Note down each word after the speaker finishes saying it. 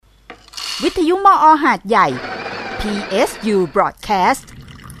วิทยุมอ.หาดใหญ่ PSU Broadcast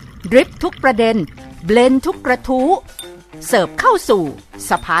ดริปทุกประเด็นเบลนทุกกระทู้เสิร์ฟเข้าสู่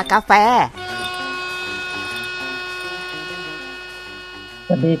สภากาแฟ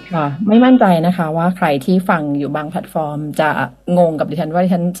สวัสดีค่ะไม่มั่นใจนะคะว่าใครที่ฟังอยู่บางแพลตฟอร์มจะงงกับดิฉันว่าดิ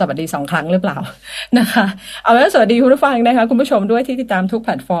ฉันสวัสดี2ครั้งหรือเปล่านะคะเอาแล้วสวัสดีคุณผู้ฟังนะคะคุณผู้ชมด้วยที่ติดตามทุกแพ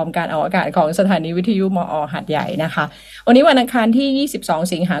ลตฟอร์มการออกอากาศของสถานีวิทยุมอ.หาดใหญ่นะคะวันนี้วันอังคารที่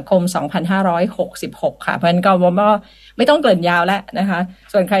22สิงหาคม2566ค่ะเพราะฉะนั้นก็ไม่ต้องเกริ่นยาวแล้วนะคะ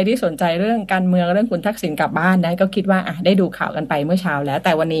ส่วนใครที่สนใจเรื่องการเมืองเรื่องคุณทักษิณกลับบ้านนะก็คิดว่าได้ดูข่าวกันไปเมื่อเช้าแล้วแ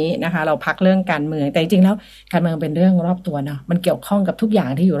ต่วันนี้นะคะเราพักเรื่องการเมืองแต่จริงๆแล้วการเมืองเป็นเรื่องรอบตัวเนาะมันเกี่ยวข้องกับทุกอย่าง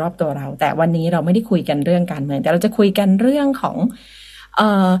ที่อยู่รอบตัวเราแต่วันนี้เราไม่ได้คุยกันเรื่องการเมืองแต่เราจะคุยกันเรื่องของ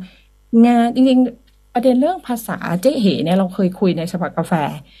งานจริงๆประเด็นเรื่องภาษาเจ๊เหเนี่ยเราเคยคุยในสภากาแฟ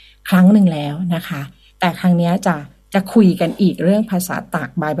ครั้งหนึ่งแล้วนะคะแต่ครั้งนี้จะคุยกันอีกเรื่องภาษาตาก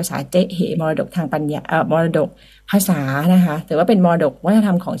ใบภาษาเจ๊เหมรดกทางปัญญามรดกภาษานะคะถือว่าเป็นมรดกวัฒนธ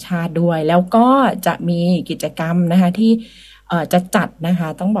รรมของชาติด้วยแล้วก็จะมีกิจกรรมนะคะที่จะจัดนะคะ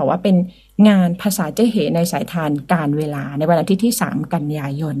ต้องบอกว่าเป็นงานภาษาเจ๊เหในสายทานการเวลาในวันอาทิตย์ที่3กันยา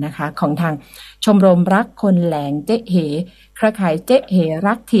ยนนะคะของทางชมรมรักคนแหลงเจ๊เหเครือข่ายเจ๊เห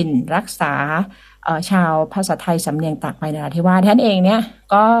รักถิ่นรักษาชาวภาษาไทยสำเนียงตากใบนราธิวาสท่านเองเนี่ย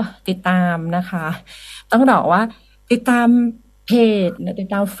ก็ติดตามนะคะต้องบอกว่าติดตามเพจติด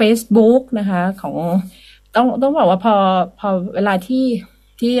ตาม Facebook นะคะของต้องบอกว่าพอเวลา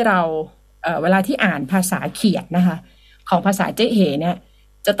ที่เราเวลาที่อ่านภาษาเขียนนะคะของภาษาเจ๊เหเนี่ย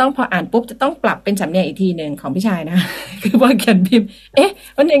จะต้องพออ่านปุ๊บจะต้องปรับเป็นสำเนียงอีกทีหนึ่งของพี่ชายนะ คือพอเขียนพิมพ์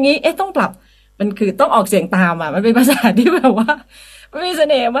มันอย่างนี้ต้องปรับมันคือต้องออกเสียงตามมันเป็นภาษาที่แบบว่าไม่มีเส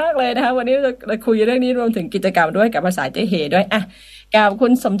น่ห์มากเลยนะคะวันนี้เราคุยเรื่องนี้รวมถึงกิจกรรมด้วยกับภาษาเจ๊เหด้วยกับคุ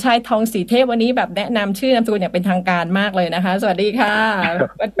ณสมชายทองศรีเทพวันนี้แบบแนะนำชื่อนามสกุลอย่างเป็นทางการมากเลยนะคะสวัสดีค่ะ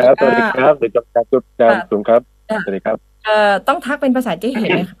สวัสดีครับหรือจะจุดจะสูงครับสวัสดีครับต้องทักเป็นภาษาเจ๊เห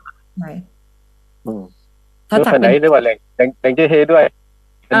ไหมคะถ้าทักไหนด้วยว่าแหล่งเจ๊เหด้วย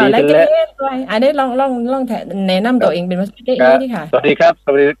แหล่งเจ๊เหด้วยได้ลองแนะนำตัวเองเป็นภาษาเจ๊เหนี่ค่ะสวัสดีครับส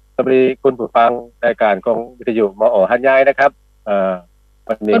วัสดีคุณผู้ฟังรายการของวิทยุมอ.หาดใหญ่นะครับ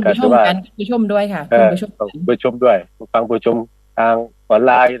วันนี้ก็ถือว่าผู้ชมด้วยค่ะผู้ชมด้วยผู้ฟังผู้ชมทางออนไ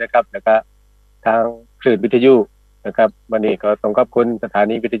ลน์นะครับแล้วก็ทางคลื่นวิทยุนะครับวันนี้ก็ต้องขอบคุณสถา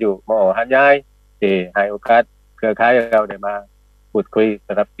นีวิทยุมอ.หาดใหญ่ที่ให้โอกาสเครือข่ายเราได้มาพูดคุยส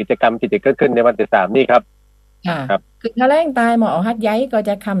ำหรับกิจกรรมที่จะเกิดขึ้นในวันที่3นี้ครับครับคือถ้าแรงตายหมอหาดใหญ่ก็จ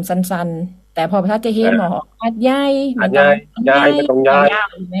ะคำสั้นๆแต่พอภาษาเจ๊เหหมอหาดใหญ่มันต้องย้าย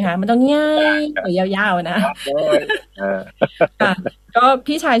นะคะมันต้องย้ายยาวๆนะก็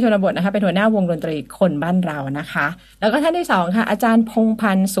พี่ชายชนบทนะคะเป็นหัวหน้าวงดนตรีคนบ้านเรานะคะแล้วก็ท่านที่2ค่ะอาจารย์พงษ์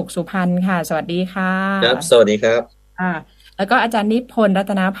พันธ์สุขสุพรรณค่ะสวัสดีค่ะครับสวัสดีครับแล้วก็อาจารย์นิพนธ์รั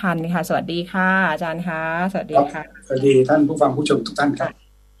ตนพันธ์ค่ะสวัสดีค่ะอาจารย์คะสวัสดีค่ะสวัสดีท่านผู้ฟังผู้ชมทุกท่านครับ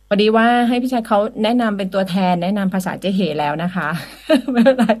พอดีว่าให้พี่ชายเขาแนะนำเป็นตัวแทนแนะนำภาษาเจ๊เหแล้วนะคะไม่เ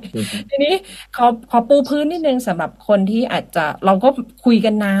ป็นไรทีนี้ขอปูพื้นนิดนึงสำหรับคนที่อาจจะเราก็คุย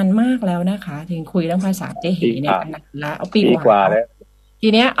กันนานมากแล้วนะคะถึงคุยเรื่องภาษาเจ๊เหเนี่ยกันนานแล้วเอาปีกว่าแล้วที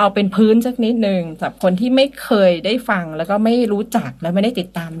เนี้ยเอาเป็นพื้นสักนิดนึงสำหรับคนที่ไม่เคยได้ฟังแล้วก็ไม่รู้จักและไม่ได้ติด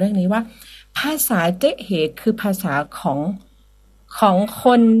ตามเรื่องนี้ว่าภาษาเจ๊เหคือภาษาของค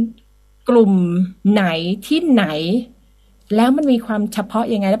นกลุ่มไหนที่ไหนแล้วมันมีความเฉพาะ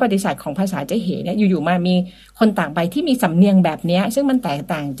ยังไงและประวัติศาสตร์ของภาษาเจ๊เหเนี่ยอยู่ๆมามีคนต่างไปที่มีสำเนียงแบบนี้ซึ่งมันแตก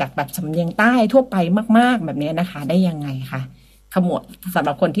ต่างจากแบบสำเนียงใต้ทั่วไปมากๆแบบนี้นะคะได้ยังไงคะขมวดสำห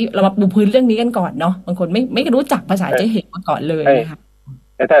รับคนที่เรามาปูพื้นเรื่องนี้กันก่อนเนาะบางคนไม่รู้จักภาษาเจ๊เหมาก่อนเลยนะคะ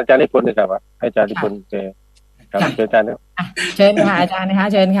ท่านอาจารย์นิพนธ์นะครับว่าอาจารย์นิพนธ์ครับเชิญอาจารย์เชิญค่ะอาจารย์นะคะ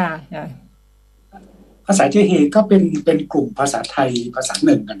เชิญค่ะภาษาเจ๊เหก็เป็นกลุ่มภาษาไทยภาษาห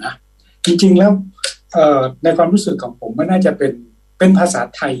นึ่งกันนะจริงๆแล้วในความรู้สึกของผมมันน่าจะเป็นภาษา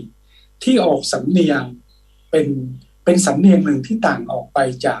ไทยที่ออกสำเนียงเป็นสำเนียงหนึ่งที่ต่างออกไป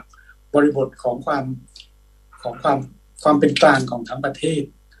จากบริบทของความเป็นกลางของทั้งประเทศ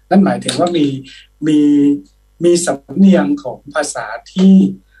นั่นหมายถึงว่ามีสำเนียงของภาษาที่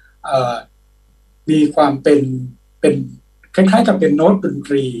มีความเป็นคล้ายๆกับเป็นโน้ตดนต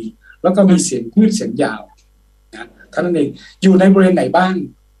รีแล้วก็มีเสียงยืดเสียงยาวนะเท่านั้นเองอยู่ในบริเวณไหนบ้าง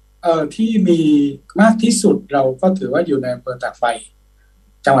ที่มีมากที่สุดเราก็ถือว่าอยู่ในอำเภอตากใบ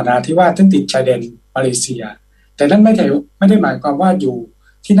จังหวัดนราธิวาสซึ่งติดชายแดนมาเลเซียแต่นั่นไม่ได้หมายความว่าอยู่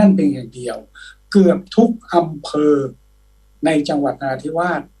ที่นั่นเป็นอย่างเดียวเกือบทุกอำเภอในจังหวัดนราธิว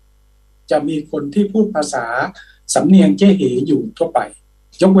าสจะมีคนที่พูดภาษาสำเนียงเจ๊เหอยู่ทั่วไป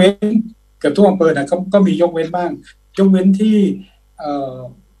ยกเว้นเกือบทุกอำเภอนะก็มียกเว้นบ้างยกเว้นที่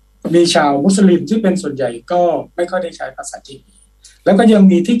มีชาวมุสลิมที่เป็นส่วนใหญ่ก็ไม่ค่อยได้ใช้ภาษาเจ๊เห แล้วก็ยัง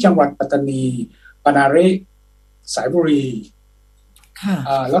มีที่จังหวัดปัตตานีปานาเรสายบุรี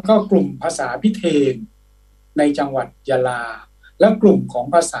แล้วก็กลุ่มภาษาพิเทนในจังหวัดยะลาและกลุ่มของ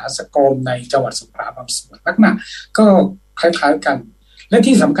ภาษาสกมในจังหวัดสงขลาบางส่วนลักษณะก็คล้ายๆกันและ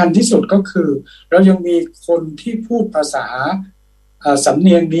ที่สำคัญที่สุดก็คือเรายังมีคนที่พูดภาษาสำเ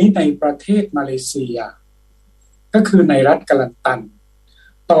นียงนี้ในประเทศมาเลเซียก็คือในรัฐกะลันตัน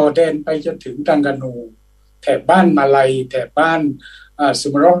ต่อแดนไปจนถึงดังกานูแถบบ้านมาลัยแถบบ้านสุ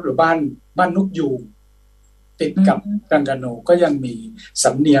มาโรหรือบ้านนกยูงติดกับดังกานูก็ยังมีส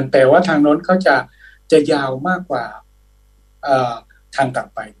ำเนียงแต่ว่าทางโน้นเขาจะยาวมากกว่าทางตัก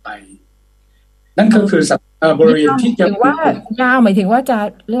ไปนั่นก็คือบริเวณที่จะว่ายาวหมายถึงว่าจะ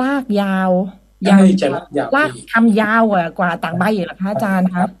ลากยาวจะลากคำยาวกว่าต่างใบอีกเหรอคะอาจารย์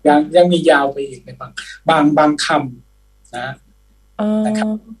ครับยังมียาวไปอีกในบางคำนะครับ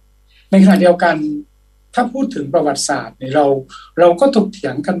ในขณะเดียวกันถ้าพูดถึงประวัติศาสตร์เนี่ยเราก็ถกเถี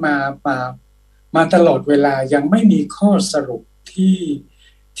ยงกันมาตลอดเวลายังไม่มีข้อสรุป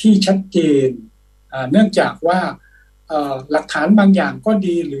ที่ชัดเจนเนื่องจากว่าหลักฐานบางอย่างก็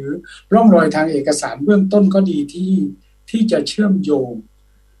ดีหรือร่องรอยทางเอกสารเบื้องต้นก็ดีที่จะเชื่อมโยง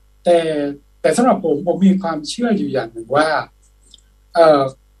แต่สำหรับผมมีความเชื่ออยู่อย่างหนึ่งว่า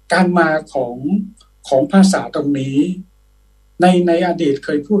การมาของภาษาตรงนี้ในอดีตเค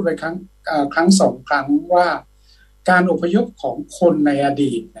ยพูดไว้ครั้งสองครั้งว่าการอพยพของคนในอ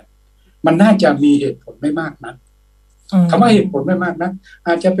ดีตเนี่ยมันน่าจะมีเหตุผลไม่มากนักคำว่าเหตุผลไม่มากนักอ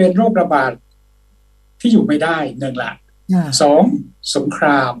าจจะเป็นโรคระบาดที่อยู่ไม่ได้หนึ่งละสองสงคร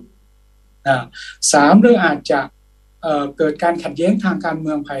ามสามหรืออาจจะเกิดการขัดแย้งทางการเ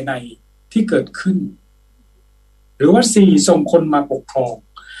มืองภายในที่เกิดขึ้นหรือว่าสี่ส่งคนมาปกครอง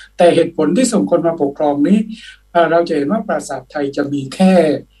แต่เหตุผลที่ส่งคนมาปกครองนี้เราจะเห็นว่าปราสาทไทยจะมีแค่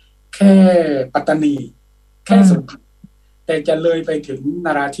ปัตตานีแค่สงขลาแต่จะเลยไปถึงน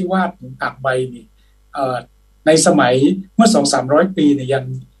ราธิวาสถึงตากใบนี่ในสมัยเมื่อ 200-300 ปีเนี่ย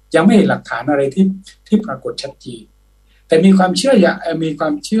ยังไม่เห็นหลักฐานอะไรที่ปรากฏชัดเจนแต่มีความเชื่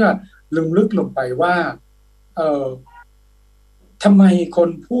อลึกลงไปว่าทำไมคน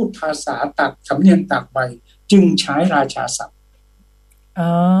พูดภาษาสำเนียงตากใบจึงใช้ราชาศัพท์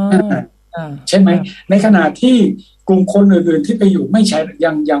ใช่ไหมในขณะที่กลุ่มคนอื่นๆที่ไปอยู่ไม่ใช้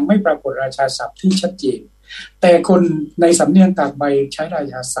ยังไม่ปรากฏราชาศัพท์ที่ชัดเจนแต่คนในสำเนียงตากใบใช้รา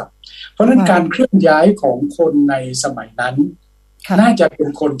ชาศัพท์เพราะฉะนั้นการเคลื่อนย้ายของคนในสมัยนั้นน่าจะเป็น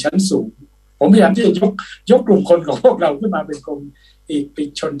คนชั้นสูงผมพยายามที่จะยกกลุ่มคนของพวกเราขึ้นมาเป็นกลุ่มอีก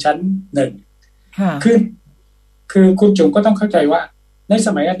ชนชั้นหนึ่งคือคุณจุ๋มก็ต้องเข้าใจว่าในส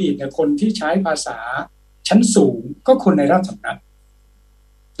มัยอดีตเนี่ยคนที่ใช้ภาษาชั้นสูงก็คนในราชสำนัก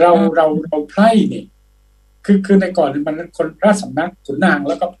เราไพร่เนี่ยคือในก่อนมันคนราชสำนักขุนนาง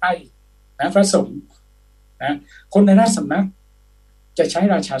แล้วก็ไพร่นะพระสงฆ์นะคนในราชสำนักจะใช้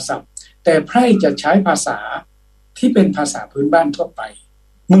ราชาศัพท์แต่ไพร่จะใช้ภาษาที่เป็นภาษาพื้นบ้านทั่วไป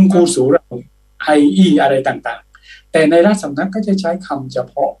มึงกูสูเราไออีอะไรต่างๆแต่ในราชสำนักก็จะใช้คำเฉ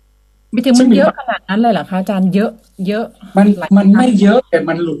พาะไม่ถึงมันเยอะขนาดนั้นเลยเหรอคะอาจารย์เยอะมันไม่เยอะแต่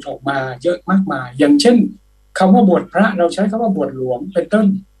มันหลุดออกมาเยอะมากมายอย่างเช่นคำว่าบวชพระเราใช้คำว่าบวชหลวงเป็นต้น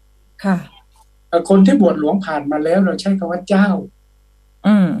ค่ะคนที่บวชหลวงผ่านมาแล้วเราใช้คำว่าเจ้า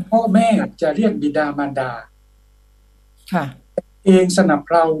พ่อแม่จะเรียกบิดามารดาค่ะเองสนับ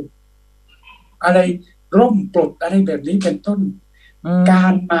เราอะไรร่มปลดอะไรแบบนี้เป็นต้นกา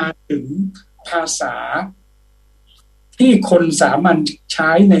รมาถึงภาษาที่คนสามัญใ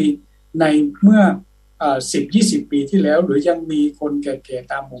ช้ในเมื่อ10-20 ปีที่แล้วหรือยังมีคนแก่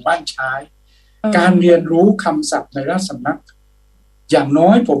ๆตามหมู่บ้านใช้การเรียนรู้คำศัพท์ในราชสำนักอย่างน้อ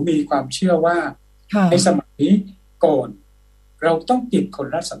ยผมมีความเชื่อว่าในสมัยนี้ก่อนเราต้องติดคน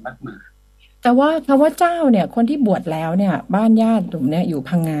ราชสำนักมาแต่ว่าคำว่าเจ้าเนี่ยคนที่บวชแล้วเนี่ยบ้านญาติผมเนี่ยอยู่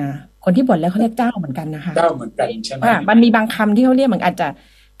พังงาคนที่บวชแล้วเขาเรียกเจ้าเหมือนกันนะคะเจ้าเหมือนกันใช่ไหมมันมีบางคำที่เขาเรียกเหมือนอาจจะ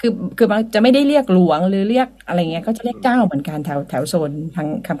คือจะไม่ได้เรียกหลวงหรือเรียกอะไรเงี้ยก็จะเรียกเจ้าเหมือนกันแถวโซน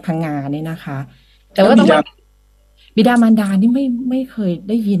พังงาเนี่ยนะคะแต่ว่าต้องบิดามารดานี่ไม่เคย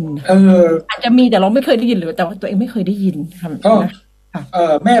ได้ยินอาจจะมีแต่เราไม่เคยได้ยินหรือแต่ว่าตัวเองไม่เคยได้ยินก็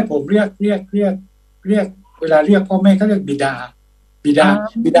แม่ผมเรียกเวลาเรียกพ่อแม่เขาเรียกบิดา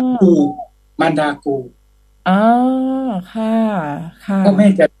กูมารดากูค่ะพ่อแม่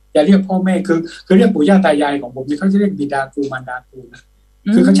จะเรียกพ่อแม่คือเรียกปู่ย่าตายายของผมนี่เขาจะเรียกบิดากูมารดากูนะ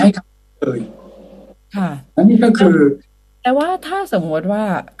คือเขาใช้คำเลยค่ะอันนี้ก็คือแต่ว่าถ้าสมมติว่า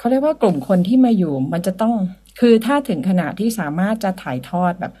เขาเรียกว่ากลุ่มคนที่มาอยู่มันจะต้องคือถ้าถึงขนาดที่สามารถจะถ่ายทอ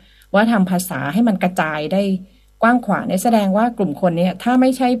ดแบบว่าทำภาษาให้มันกระจายได้กว้างขวางเนี่ยแสดงว่ากลุ่มคนนี้ถ้าไม่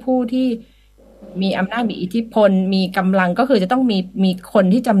ใช่ผู้ที่ มีอำนาจมีอิทธิพลมีกำลังก็คือจะต้องมีคน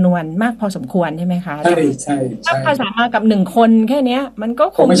ที่จำนวนมากพอสมควรใช่ไหมคะใช่ใช่ถ้าใช่ภาษามากับ1 คนแค่เนี้ยมันก็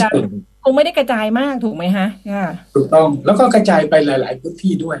คงไม่ได้กระจายมากถูกไหมฮะถูกต้องแล้วก็กระจายไปหลายๆพื้น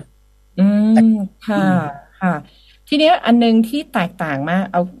ที่ด้วยค่ะค่ะทีนี้อันนึงที่แตกต่างมาก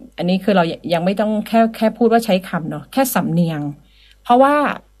เอาอันนี้คือเรายังไม่ต้องแค่พูดว่าใช้คำเนาะแค่สำเนียงเพราะว่า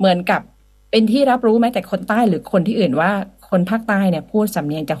เหมือนกับเป็นที่รับรู้แม้แต่คนใต้หรือคนที่อื่นว่าคนภาคใต้เนี่ยพูดสำ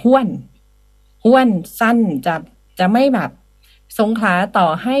เนียงจะห้วนสั้นจะไม่แบบสงขลาต่อ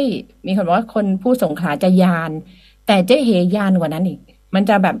ให้มีคนบอกว่าคนพูดสงขลาจะยานแต่เจ๊เหยานกว่านั้นอีกมัน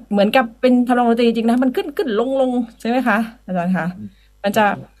จะแบบเหมือนกับเป็นทำนองดนตรีจริงนะมันขึ้นลงใช่ไหมคะอาจารย์คะมันจ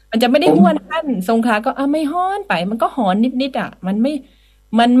ะไม่ได้ห้วนขั้นสงขลาก็ไม่ฮ้อนไปมันก็หอนนิดอ่ะมันไ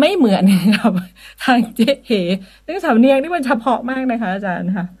ม่เหมือนกับทางเจ๊เหซึ่งสำเนียงนี่มันเฉพาะมากนะคะอาจาร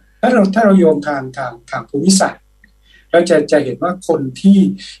ย์ค่ะถ้าเราโยงทางภูมิศาสตร์เราจะเห็นว่าคนที่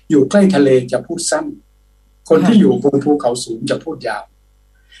อยู่ใกล้ทะเลจะพูดสั้นคนที่อยู่บนภูเขาสูงจะพูดยาว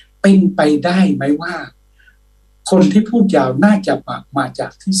เป็นไปได้ไหมว่าคนที่พูดยาวน่าจะมาจา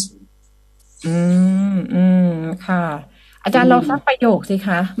กที่สูงค่ะอาจารย์ลองสักประโยคสิค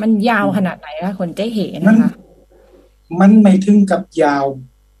ะมันยาวขนาดไหนคะคนเจ๊เหนะคะมันไม่ถึงกับยาว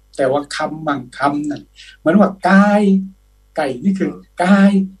แต่ว่าคำบางคำนั่นเหมือนว่ากายไก่นี่คือกา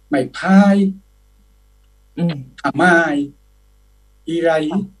ยไม่พายไม้อีไร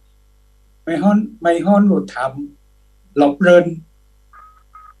ไม่ฮ้อนหลุดทำหลบเริน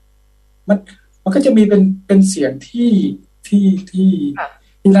มันก็จะมีเป็นเสียงที่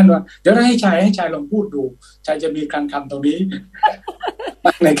นั่นว่าเดี๋ยวให้ชายลองพูดดูชายจะมีการคำตรงนี้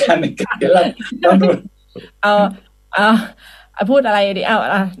ในการเดี๋ยวเราดูพูดอะไรดี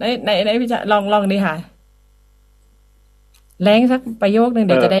ในพี่จะลองดีค่ะแรงสักประโยคนึงเ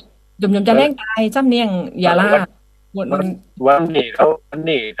ดี๋ยวจะได้ยมจะแรงตายซ้ำเนียงอย่าล่าวันนี้ค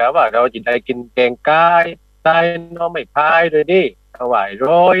รับว่าเราจะได้กินแกงกายใส่น้องไม่พายเลยดิถวายโร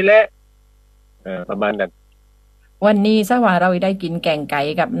ยและประมาณนั้นวันนี้ซะว่าเราได้กินแกงไก่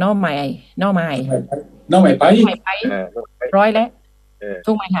กับน้องใหม่ไปร้อยแล้ว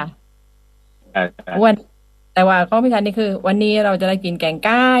ถูกไหมคะวันแต่ว่าก็ไม่ทันนี่คือวันนี้เราจะได้กินแกงไ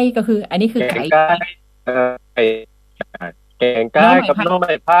ก่ก็คืออันนี้คือไก่แกงไก่กับน้องให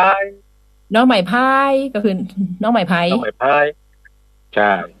ม่พายก็คือน้องใหม่พายใ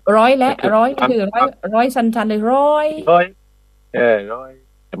ช่ร้อยและร้อยก็คือร้อยสั้นๆเลยร้อย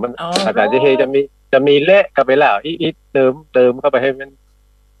แต่มันอาจารย์จะมีเละกับไปแล้วอีกเติมเข้าไปให้มัน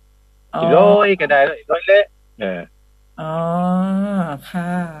ร้อยก็ได้ร้อยเละค่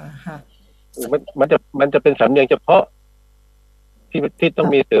ะมันจะเป็นสำเนียงเฉพาะที่ต้อง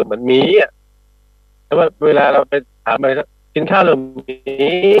มีเติมเหมือนมีอ่ะแต่ว่าเวลาเราไปถามอะไรกินข้าวหรือ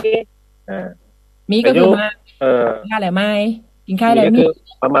มีก็คือมาข้าวอะไรไม่กินข้าวอะไรมี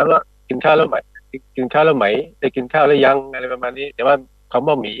ประมาณว่ากินข้าวแล้วไหมกินข้าวแล้วไหมได้กินข้าวแล้วยังอะไรประมาณนี้แต่ว่าคำ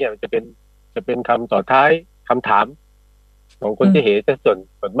ว่าหมีอ่ะจะเป็นคำต่อท้ายคำถามของคนที่เห็นจะส่ว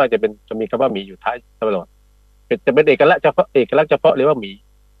นมากจะมีคำว่าหมีอยู่ท้ายตลอดจะเป็นเอกลักษณ์เฉพาะเลยว่าหมี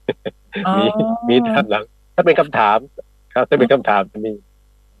มีด้านหลังถ้าเป็นคำถามครับถ้าเป็นคำถามจะมี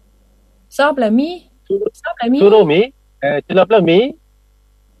ชอบอะไรมีชูโรหมีจะรับแล้วหมี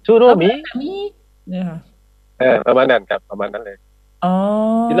ชูโรหมีเนี่ยค่ะประมาณนั้นครับประมาณนั้นเลย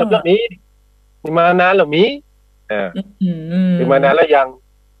จะรับแล้วหมีมานานแล้วหมีมานานแล้วยัง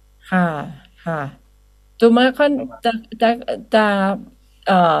ค่ะตัวมาค่อนจะ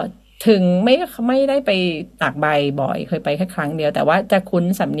ถึงไม่ได้ไปตากใบบ่อยเคยไปแค่ครั้งเดียวแต่ว่าจะคุ้น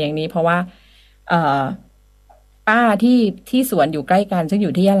สำเนียงนี้เพราะว่าป้าที่สวนอยู่ใกล้กันซึ่งอ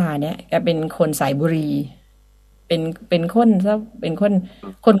ยู่ที่ยะลาเนี่ยแกเป็นคนสายบุรีเป็นค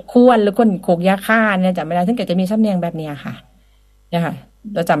นค้วนหรือคนโคกยาค่าเนี่ยจำไม่ได้ซึ่งแกจะมีสำเนียงแบบนี้ค่ะเนี่ยค่ะ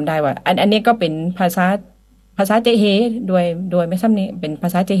เราจำได้ว่าอันนี้ก็เป็นภาษาเจเฮโดยไม่ซ้ำนี้เป็นภา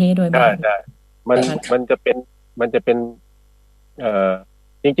ษาเจเฮโดยใช่มันจะเป็น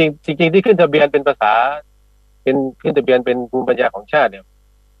จริงที่ขึ้นทะเบียนเป็นภาษาเป็นขึ้นทะเบียนเป็นภูมิปัญญาของชาติเนี่ย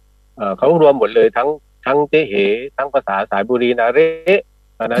เขารวมหมดเลยทั้งเจเหทั้งภาษาสายบุรีนาเร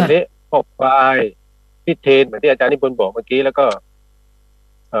ะพอกควายพิเทนเหมือนที่อาจารย์นิพนธ์บอกเมื่อกี้แล้วก็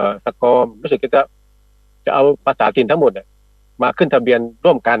สกอมรู้สึกจะเอาภาษาถิ่นทั้งหมดมาขึ้นทะเบียน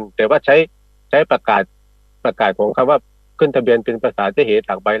ร่วมกันแต่ว่าใช้ประกาศของคำว่าขึ้นทะเบียนเป็นภาษาเจเหต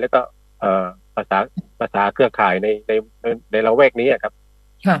ากใบแล้วก็ภาษาเครือข่ายในละแวกนี้ครับ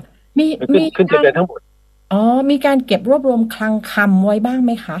ค่ะมีขึ้นทะเบียนทั้งหมดมีการเก็บรวบรวมคลังคำไว้บ้างไห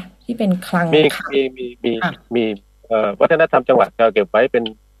มคะที่เป็นคลังมีวัฒนธรรมจังหวัดจะเก็บไว้เ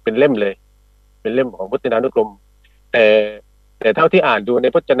ป็นเล่มเลยเป็นเล่มของพจนานุกรมแต่เท่าที่อ่านดูใน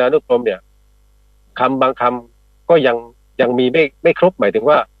พจนานุกรมเนี่ยคำบางคำก็ยังมีไม่ครบหมายถึง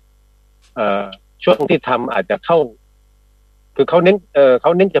ว่า ช่วงที่ทำอาจจะเข้าคือเขาเ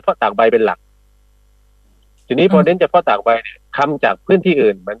น้นเฉพาะตากใบเป็นหลักทีนี้พอเน้นเฉพาะตากใบเนี่ยคำจากพื้นที่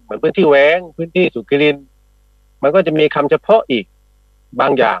อื่นเหมือนพื้นที่แว้งพื้นที่สุขิรินทร์มันก็จะมีคำเฉพาะอีกบา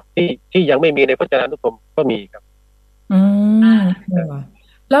งอย่างที่ยังไม่มีในพจนานุกรมก็มีครับ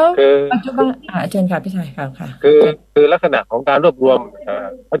แล้วปัจจุบันอาจารย์ค่ะพี่ชายค่ะคือลักษณะของการรวบรวม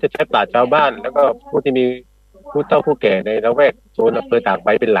เขาจะใช้ปราชญ์ชาวบ้านแล้วก็ผู้ที่มีผู้เฒ่าผู้แก่ในละแวกโซนอำเภอตากใบ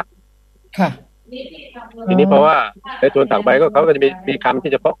เป็นหลักค่ะทีนี้เพราะว่าในโซนตากใบก็เขาก็จะมีคำ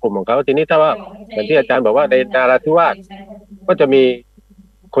ที่เฉพาะกลุ่มของเขาทีนี้ถ้าว่าอย่างที่อาจารย์บอกว่าในนาราธิวาสก็จะมี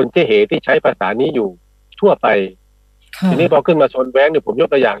คนที่เหที่ใช้ภาษานี้อยู่ทั่วไปทีนี้พอขึ้นมาโซนแว้งเนี่ยผมยก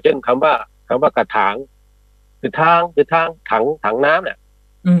ตัวอย่างเช่นคำว่ากระถางคือทางถังน้ำเนี่ย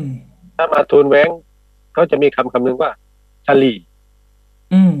ถ้ามาโซนแว้งเขาจะมีคำหนึ่งว่าซาลี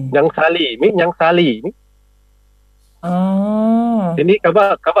ยังซาลีมิยังซาลีมิทีนี้คำ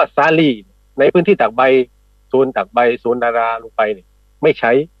ว่าซาลีในพื้นที่ตากใบโซนตากใบโซนนาราลงไปเนี่ยไม่ใ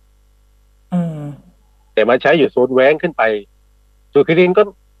ช้แต่มาใช้อยู่โซนแว้งขึ้นไปสุขิรินทร์ก็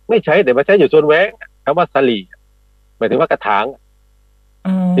ไม่ใช้แต่มาใช้อยู่โซนแว้งคำว่าซาลีหมายถึงว่ากระถาง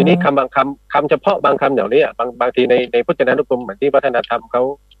ทีนี้บางคำเฉพาะบางคำอย่างนี้บางทีในพจนานุกรมเหมือนที่วัฒนธรรมเขา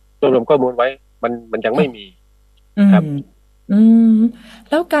รวบรวมข้อมูลไว้มันยังไม่มีครับ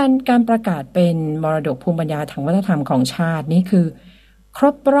แล้วการประกาศเป็นมรดกภูมิปัญญาทางวัฒนธรรมของชาตินี่คือคร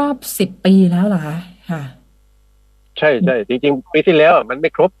บรอบ10 ปีแล้วเหรอค่ะใช่จริงๆปีที่แล้วมันไม่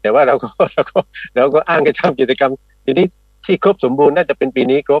ครบแต่ว่าเราก็อ้างกันทำกิจกรรมทีนี้ที่ครบสมบูรณ์น่าจะเป็นปี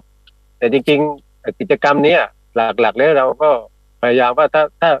นี้ครบแต่จริงๆกิจกรรมนี้หลักๆแล้วเราก็พยายามว่า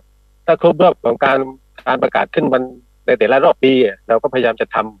ถ้าครบรอบของการประกาศขึ้นมันในแต่ละรอบปีเราก็พยายามจะ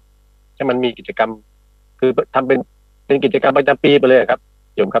ทำให้มันมีกิจกรรมคือทำเป็นกิจกรรมประจำปีไปเลยครับ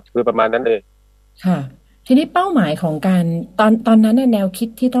โยมครับคือประมาณนั้นเลยค่ะทีนี้เป้าหมายของการตอนนั้นแนวคิด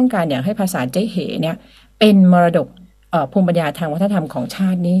ที่ต้องการอยากให้ภาษาเจ๊เหเนี่ยเป็นมรดกภูมิปัญญาทางวัฒนธรรมของชา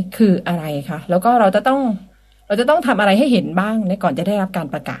ตินี้คืออะไรคะแล้วก็เราจะต้องทำอะไรให้เห็นบ้างในก่อนจะได้รับการ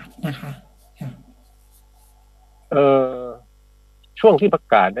ประกาศนะคะช่วงที่ประ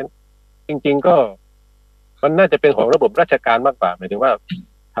กาศนั้นจริงๆก็มันน่าจะเป็นของระบบราชการมากกว่าหมายถึงว่า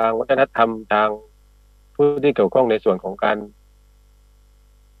ทางวัฒนธรรมทางผู้ที่เกี่ยวข้องในส่วนของการ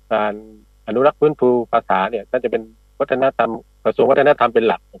อนุรักษ์ฟื้นฟูภาษาเนี่ยน่าจะเป็นวัฒนธรรมกระทรวงวัฒนธรรมเป็น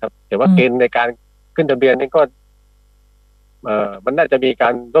หลักนะครับแต่ว่าเกณฑ์ในการขึ้นทะเบียนนี่ก็มันน่าจะมีกา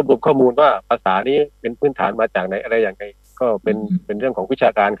รรวบรวมข้อมูลว่าภาษานี้เป็นพื้นฐานมาจากไหนอะไรอย่างไรก็เป็นเรื่องของวิชา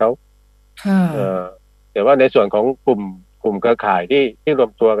การเขาแต่ว่าในส่วนของกลุ่มเครือข่ายที่รว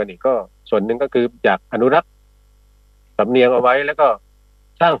มตัวกันนี่ก็ส่วนหนึ่งก็คืออยากอนุรักษ์สำเนียงเอาไว้แล้วก็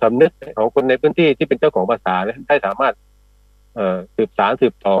สร้างสำนึกของคนในพื้นที่ที่เป็นเจ้าของภาษาได้สามารถสืบสานสื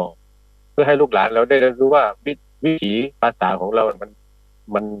บต่อเพื่อให้ลูกหลานเราได้รู้ว่าวิถีภาษาของเรา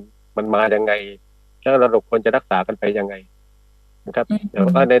มันมายังไงแล้วเราควรจะรักษากันไปยังไงนะครับแต่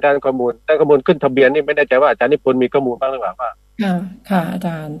ว่าในด้านข้อมูลขึ้นทะเบียนนี่ไม่แน่ใจว่าอาจารย์นิพนธ์มีข้อมูลบ้างหรือเปล่าว่าค่ะอาจ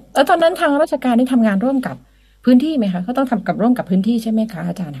ารย์แล้วตอนนั้นทางราชการได้ทำงานร่วมกับพื้นที่ไหมคะเขาต้องทำกับร่วมกับพื้นที่ใช่ไหมคะ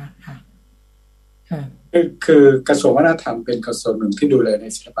อาจารย์ค่ะคือกระทรวงวัฒนธรรมเป็นกระทรวงหนึ่งที่ดูแลใน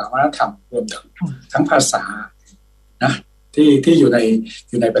ศิลปวัฒนธรรมรวมทั้งภาษานะที่อยู่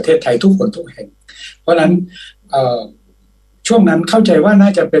ในประเทศไทยทุกคนทุกแห่งเพราะฉะนั้นช่วงนั้นเข้าใจว่าน่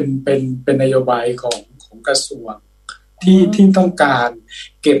าจะเป็นนโยบายของกระทรวงที่ต้องการ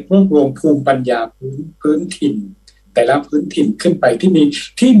เก็บรวบรวมภูมิปัญญาพื้นถิ่นแต่ละพื้นถิ่นขึ้นไป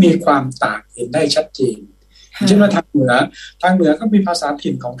ที่มีความต่างเห็นได้ชัดเจนเช่นว่าทางเหนือก็มีภาษา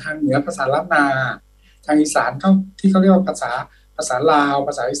ถิ่นของทางเหนือภาษาล้านนาทางอีสานที่เขาเรียกว่าภาษาลาวภ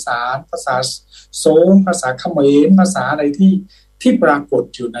าษาอีสานภาษาโซงภาษาเขมรภาษาอะไรที่ปรากฏ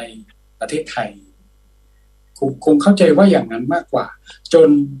อยู่ในประเทศไทยคงเข้าใจว่าอย่างนั้นมากกว่า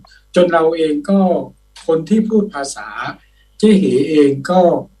จนเราเองก็คนที่พูดภาษาเจ๊เหเองก็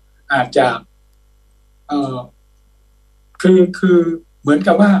อาจจะคือเหมือน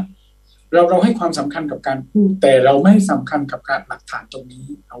กับว่าเราให้ความสำคัญกับการพูดแต่เราไม่สำคัญกับการหลักฐานตรงนี้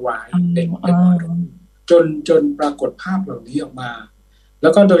เอาไว้เป็นจนปรากฏภาพเหล่านี้ออกมาแล้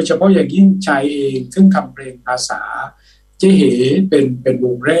วก็โดยเฉพาะอย่างยิ่งชายเองซึ่งทำเพลงภาษาเจ๊เหเป็นว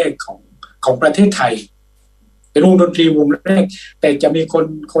งแรกของประเทศไทยเป็นวงดนตรีวงแรกแต่จะมี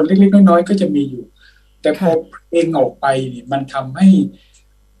คนเล็กๆน้อยๆก็จะมีอยู่แต่พอเพลงออกไปนี่มันทำให้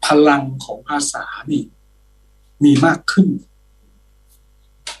พลังของภาษานี่มีมากขึ้น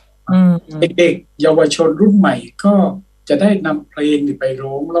เด็กๆเยาวชนรุ่นใหม่ก็จะได้นำเพลงนี่ไป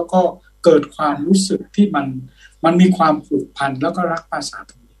ร้องแล้วก็เกิดความรู้สึกที่มันมีความผูกพันแล้วก็รักภาษา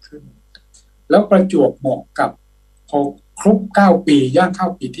ตรงนี้ขึ้นแล้วประจวบเหมาะกับพอครบ9 ปีย่างเข้า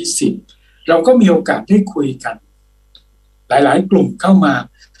ปีที่10เราก็มีโอกาสได้คุยกันหลายๆกลุ่มเข้ามา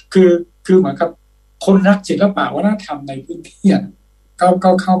คือ คือเหมือนกับคนรักศิลปะวัฒนธรรมในพื้นที่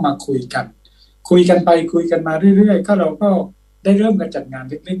ก็เข้ามาคุยกันไปคุยกันมาเรื่อยๆก็เราก็ได้เริ่มกันจัดงาน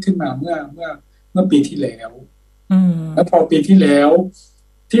เล็กๆขึ้นมาเมื่อปีที่แล้วแล้วพอปีที่แล้ว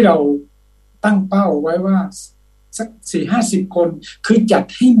ที่เราตั้งเป้าไว้ว่าสัก 40-50 คนคือจัด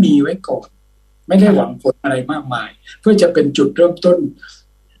ให้มีไว้ก่อนไม่ได้หวังผลอะไรมากมายเพื่อจะเป็นจุดเริ่มต้น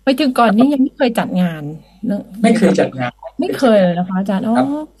ไปถึงก่อนนี้ยังไม่เคยจัดงานไม่เคยจัดงานไม่เคยเลยนะคะอาจารย์อ๋อ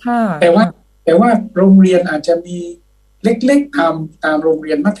ค่ะแต่ว่าโรงเรียนอาจจะมีเล็กๆตามโรงเ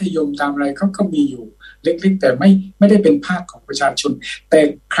รียนมัธยมตามอะไรเขาก็มีอยู่เล็กๆแต่ไม่ได้เป็นภาคของประชาชนแต่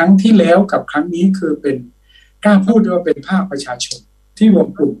ครั้งที่แล้วกับครั้งนี้คือเป็นกล้าพูดว่าเป็นภาคประชาชนที่รวม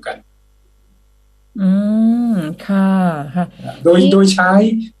กลุ่มกันค่ะโดยใช้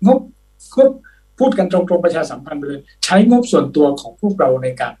งบพูดกันตรงๆประชาสัมพันธ์ไปเลยใช้งบส่วนตัวของพวกเราใน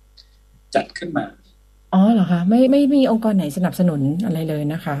การจัดขึ้นมาอ๋อเหรอคะไม่มีองค์กรไหนสนับสนุนอะไรเลย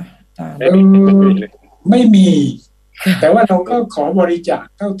นะคะไม่มีแต่ว่าเราก็ขอบริจาค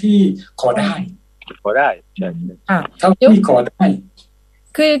เท่าที่ขอได้ใช่เท่าที่ขอได้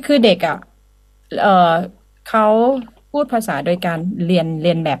คือเด็กเขาพูดภาษาโดยการเ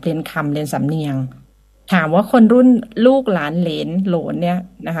รียนแบบเรียนคำเรียนสำเนียงถามว่าคนรุ่นลูกหลานเหลนโหลนเนี่ย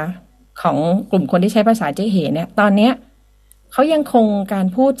นะคะของกลุ่มคนที่ใช้ภาษาเจ๊เหเนี่ยตอนเนี้ยเขายังคงการ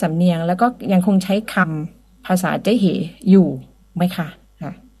พูดสำเนียงแล้วก็ยังคงใช้คำภาษาเจ๊เหอยู่ไหมคะค่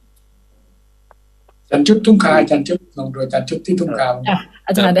ะจันจุ๊บทุ่งคาจันจุ๊บลงโดยจันจุ๊บที่ทุ่งคาอ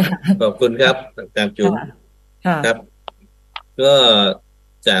าจารย์ขอบคุณครับอาจารย์จุ๊บครับก็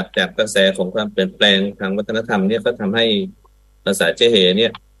จากกระแสของความเปลี่ยนแปลงทางวัฒนธรรมเนี่ยก็ทำให้ภาษาเจ๊เหเนี่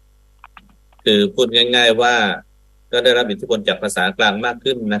ยคือพูดง่ายๆว่าก็ได้รับอิทธิพลจากภาษากลางมาก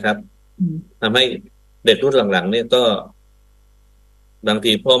ขึ้นนะครับทำให้เด็กรุ่นหลังๆเนี่ยก็บาง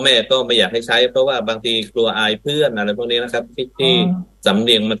ทีพ่อแม่ก็ไม่อยากให้ใช้เพราะว่าบางทีกลัวอายเพื่อนอะไรพวกนี้นะครับที่สำเ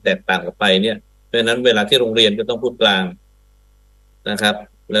นียงมันแตกต่างออกไปเนี่ยเพราะฉะนั้นเวลาที่โรงเรียนก็ต้องพูดกลางนะครับ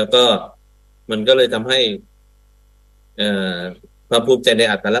แล้วก็มันก็เลยทำให้ความภูมิใจใน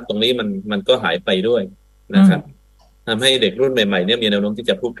อัตลักษณ์ตรงนี้มันก็หายไปด้วยนะครับทำให้เด็กรุ่นใหม่ๆเนี่ยมีแนวโน้มที่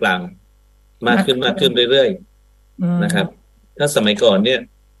จะพูดกลางมากขึ้นเรื่อยๆนะครับถ้าสมัยก่อนเนี่ย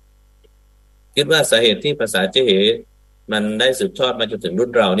คิดว่าสาเหตุที่ภาษาเจ๊เหมันได้สืบทอดมาจนถึงรุ่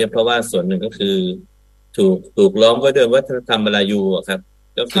นเราเนี่ยเพราะว่าส่วนหนึ่งก็คือถูกล้อมไว้ด้วยวัฒนธรรมมลายูครับ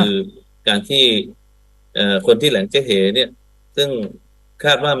ก็คือการที่คนที่แหลงเจ๊เหเนี่ยซึ่งค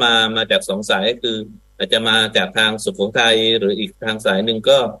าดว่ามาจาก2 สายคืออาจจะมาจากทางสุโขทัยหรืออีกทางสายหนึ่ง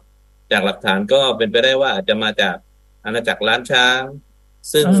ก็จากหลักฐานก็เป็นไปได้ว่าอาจจะมาจากอาณาจักรล้านช้าง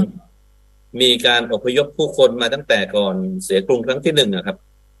ซึ่งมีการอพยพผู้คนมาตั้งแต่ก่อนเสียกรุงครั้งที่1นะครับ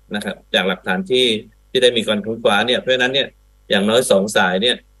จากหลักฐานที่ได้มีการค้นคว้าเนี่ยเพราะฉะนั้นเนี่ยอย่างน้อย2 สายเ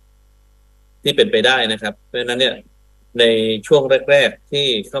นี่ยที่เป็นไปได้นะครับเพราะฉะนั้นเนี่ยในช่วงแรกๆที่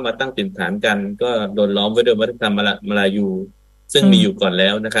เข้ามาตั้งถิ่นฐานกันก็โดนล้อมไว้ด้วยวัฒนธรรมมลายูซึ่งมีอยู่ก่อนแล้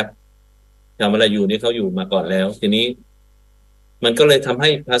วนะครับชาวมลายูนี่เขาอยู่มาก่อนแล้วทีนี้มันก็เลยทำให้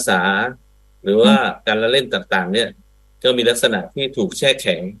ภาษาหรือว่าการละเล่นต่างๆเนี่ยก็มีลักษณะที่ถูกแช่แ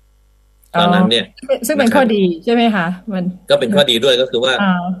ข็งตอนนั้นเนี่ยซึ่งเป็นข้อดีใช่ไหมคะมันก็เป็นข้อดีด้วยก็คือว่า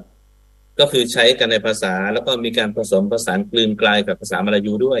ก็คือใช้กันในภาษาแล้วก็มีการผสมผสานกลืนกลายกับภาษามลา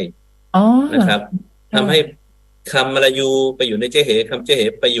ยูด้วยนะครับทำให้คำมลายูไปอยู่ในเจ๊เหคำเจ๊เห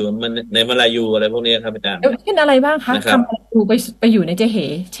ไปอยู่มันในมลายูอะไรพวกนี้ครับอาจารย์เช่นอะไรบ้างคะคำมลายูไปอยู่ในเจ๊เห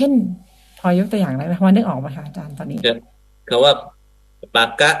เช่นพอยกตัวอย่างได้ไหมว่านึกออกไหมคะอาจารย์ตอนนี้คำว่าปา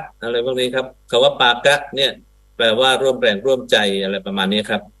กะอะไรพวกนี้ครับคำว่าปากะเนี่ยแปลว่าร่วมแรงร่วมใจอะไรประมาณนี้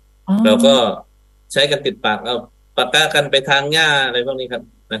ครับเราก็ใช้กันติดปากเอาปากะกันไปทางหญ้าอะไรพวกนี้ครับ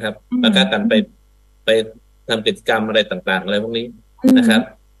นะครับปากะกันไปทำกิจกรรมอะไรต่างๆอะไรพวกนี้นะครับ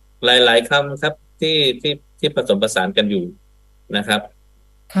หลายๆคำครับที่ผสมผสานกันอยู่นะครับ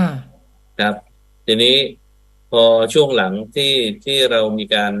ค่ะครับทีนี้พอช่วงหลังที่เรามี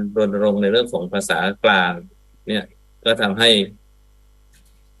การรณรงค์ในเรื่องของภาษากลางเนี่ยก็ทำให้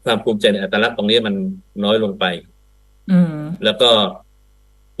ความภูมิใจในอัตลักษณ์ตรงนี้มันน้อยลงไปแล้วก็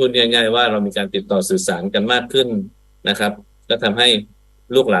พูดง่ายๆว่าเรามีการติดต่อสื่อสารกันมากขึ้นนะครับก็ทำให้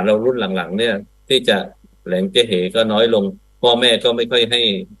ลูกหลานเรารุ่นหลังๆเนี่ยที่จะแหลงเจ๊เหก็น้อยลงพ่อแม่ก็ไม่ค่อยให้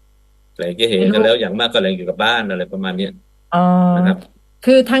แหลงเจ๊เหกันแล้วอย่างมากก็แหลงอยู่กับบ้านอะไรประมาณนี้นะครับ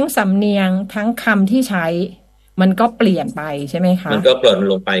คือทั้งสำเนียงทั้งคำที่ใช้มันก็เปลี่ยนไปใช่ไหมคะมันก็เปลี่ยน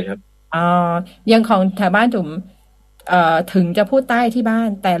ลงไปครับอย่างของแถวบ้านจุ๋มถึงจะพูดใต้ที่บ้าน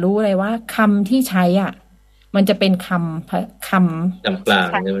แต่รู้เลยว่าคำที่ใช้มันจะเป็นคำกลาง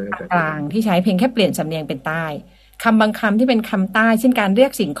กลางที่ใช้เพียงแค่เปลี่ยนสำเนียงเป็นใต้คำบางคำที่เป็นคำใต้เช่นการเรีย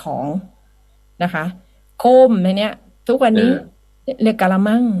กสิ่งของนะคะโคมในเนี้ยทุกวันนี้เรียกกะละ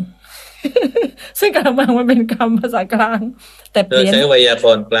มัง ซึ่งกระมังมันเป็นคำภาษากลางแต่เปลี่ยนใช้ไวยาก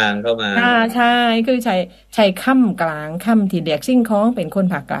รณ์กลางเข้ามาใช่คือใช้คำกลางคำที่เรียกสิ่งของเป็นคน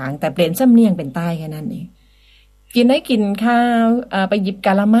ภาคกลางแต่เปลี่ยนสำเนียงเป็นใต้แค่นั้นเองกินได้กินข้าวไปหยิบก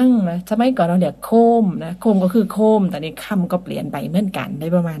ะละมังนะสมัยก่อนเราเรียกโคมนะโคมก็คือโคมแต่นี่คำก็เปลี่ยนไปเหมือนกันได้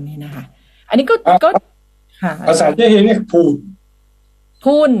ประมาณนี้นะคะอันนี้ก็ค่ะภาษาเจ๊เฮเนี่ย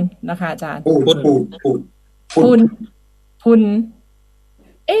พูนนะคะอาจารย์พูน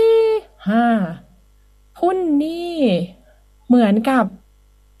พุ่นนี่เหมือนกับ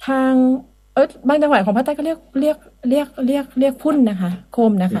ทางบางจังหวัดของภาคใต้ก็เรียกพุ่นนะคะโค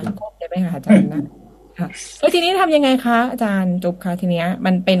มนะคะโคมได้ไหมคะอาจารย์นะค่ะแล้วทีนี้ทำยังไงคะอาจารย์จุ๊บคะทีเนี้ย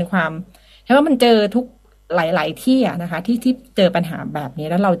มันเป็นความเพราะว่ามันเจอทุกหลายที่อะนะคะที่เจอปัญหาแบบนี้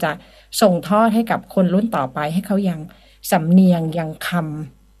แล้วเราจะส่งทอดให้กับคนรุ่นต่อไปให้เขายังสำเนียงยังค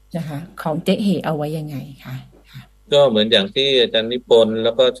ำนะคะของเจ๊เหเอาไว้ยังไงคะก็เหมือนอย่างที่อาจารย์นิพนธ์แ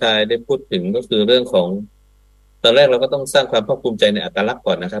ล้วก็ชายได้พูดถึงก็คือเรื่องของตอนแรกเราก็ต้องสร้างความภาคภูมิใจในอัตลักษณ์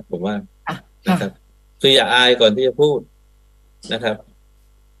ก่อนนะครับผมว่านะครับคืออย่าอายก่อนที่จะพูดนะครับ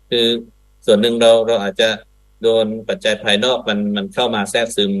คือส่วนหนึ่งเราอาจจะโดนปัจจัยภายนอกมันเข้ามาแทรก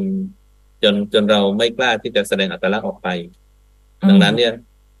ซึมจนเราไม่กล้าที่จะแสดงอัตลักษณ์ออกไปดังนั้นเนี่ย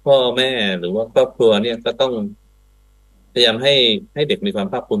พ่อแม่หรือว่าครอบครัวเนี่ยก็ต้องพยายามให้เด็กมีความ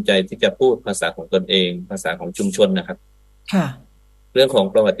ภาคภูมิใจที่จะพูดภาษาของตนเองภาษาของชุมชนนะครับค่ะเรื่องของ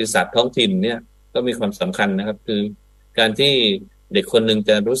ประวัติศาสตร์ท้องถิ่นเนี่ยก็มีความสำคัญนะครับคือการที่เด็กคนหนึ่ง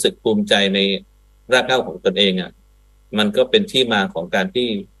จะรู้สึกภูมิใจในรากเหง้าของตนเองอ่ะมันก็เป็นที่มาของการที่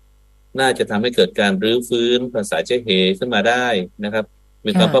น่าจะทำให้เกิดการรื้อฟื้นภาษาเจ๊เหขึ้นมาได้นะครับ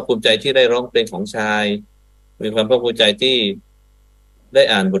มีความภาคภูมิใจที่ได้ร้องเพลงของชายมีความภาคภูมิใจที่ได้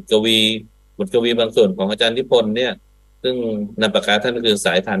อ่านบทกวีบางส่วนของอาจารย์นิพนธ์เนี่ยซึ่งนามปากกาท่านก็คือส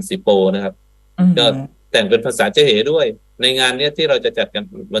ายทานสิโปนะครับก็แต่งเป็นภาษาเจ๊เหด้วยในงานเนี้ยที่เราจะจัดกัน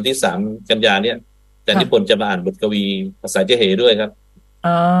วันที่3 กันยายนเนี่ยอาจารย์นิพนธ์จะมาอ่านบทกวีภาษาเจ๊เหด้วยครับ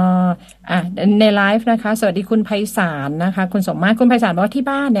ในไลฟ์นะคะสวัสดีคุณไพศาลนะคะคุณสมมาตรคุณไพศาลบอกว่าที่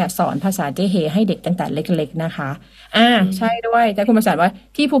บ้านเนี่ยสอนภาษาเจ๊เหให้เด็กตั้งแต่เล็กๆนะคะใช่ด้วยแต่คุณไพศาลว่า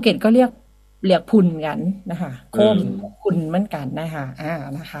ที่ภูเก็ตก็เรียกพุนกันนะคะโคมพุนเหมือนกันนะคะ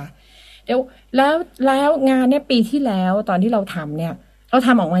นะคะเดี๋ยวแล้วงานเนี่ยปีที่แล้วตอนที่เราทำเนี่ยเราท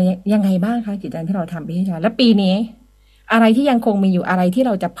ำออกมายังไงบ้างคะกิจกรรมที่เราทำปีที่แล้วแล้วปีนี้อะไรที่ยังคงมีอยู่อะไรที่เ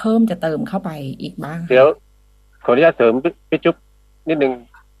ราจะเพิ่มจะเติมเข้าไปอีกบ้างเดี๋ยวขออนุญาตเสริมพี่จุ๊บนิดนึง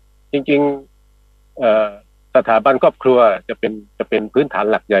จริงๆสถาบันครอบครัวจะเป็นพื้นฐาน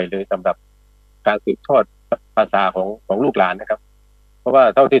หลักใหญ่เลยสำหรับการสืบทอดภาษาของลูกหลานนะครับเพราะว่า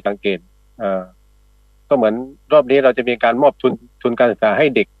เท่าที่สังเกตก็เหมือนรอบนี้เราจะมีการมอบทุนการศึกษาให้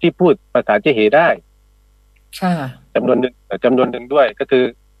เด็กที่พูดภาษาเจ๊เหได้จำนวนหนึ่งด้วยก็คือ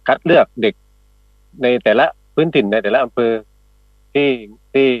คัดเลือกเด็กในแต่ละพื้นถิ่นในแต่ละอำเภอ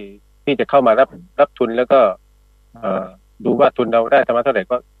ที่จะเข้ามารับทุนแล้วก็ดูว่าทุนเราได้ประมาณเท่าไหร่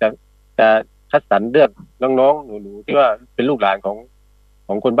ก็จะคัดสรรเลือกน้องๆหนูๆที่ว่าเป็นลูกหลานข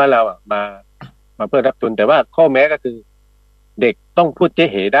องคนบ้านเรามาเพื่อรับทุนแต่ว่าข้อแม้ก็คือเด็กต้องพูดเจ๊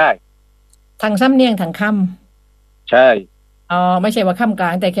เหได้ทางสำเนียงทางคำใช่ไม่ใช่ว่าคำกล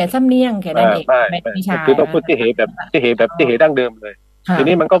างแต่แค่สำเนียงแค่นั้นเองไม่ใช่คือต้องพูดเจ๊เหแบบเจ๊เหดั้งเดิมเลยที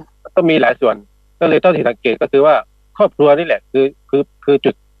นี้มันก็มีหลายส่วนก็เลยต้องสังเกตก็คือว่าครอบครัวนี่แหละคือ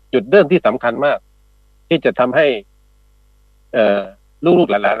จุดเริ่มที่สำคัญมากที่จะทำให้ลูก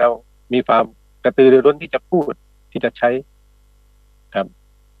หลานเรามีความกระตือรือร้นที่จะพูดที่จะใช้ครับ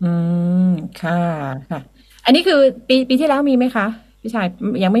ค่ะอันนี้คือปีที่แล้วมีไหมคะพี่ชาย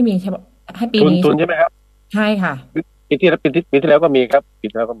ยังไม่มีใช่ไหมให้ปีนี้ทุนใช่ไหมครับใช่ค่ะปีที่แล้วก็มีครับปี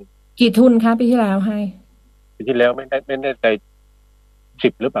ที่แล้วก็มีกี่ทุนคะปีที่แล้วให้ปีที่แล้วไม่ได้ใจ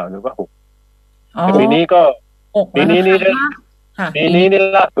10หรือเปล่าหรือว่า6แต่ปีนี้ก็ปีนี้นี่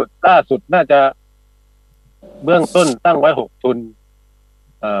ล่าสุดน่าจะเบื้องต้นตั้งไว้6ทุน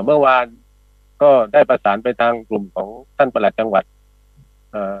เมื่อวานก็ได้ประสานไปทางกลุ่มของท่านปลัดจังหวัด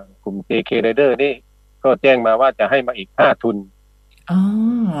กลุ่ม JK Rider นี่ก็แจ้งมาว่าจะให้มาอีก5ทุน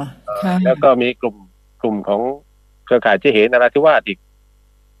แล้วก็มีกลุ่มของเครือข่ายเจ๊เหนราธิวาสอีก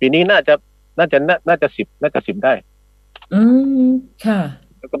ปีนี้น่าจะ10ได้ค่ะ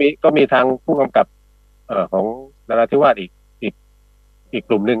แล้วก็มีทางผู้กำกับของนราธิวาสอีก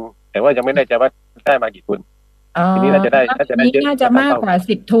กลุ่มนึงแต่ว่ายังไม่แน่ใจว่าได้มากี่ทุนปีนี้น่าจะมากกว่า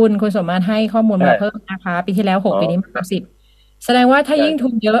10ทุนคุณสมมาตรให้ข้อมูลมาเพิ่มนะคะปีที่แล้ว6ปีนี้มากกว่า10แสดงว่าถ้ายิ่งทุ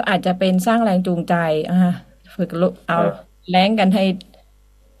นเยอะอาจจะเป็นสร้างแรงจูงใจฝึกเอาแรงกันให้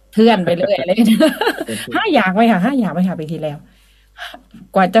เพื่อนไปเรื่อยอะไร5 อย่างไหมค่ะ5 อย่างไหมค่ะปีที่แล้ว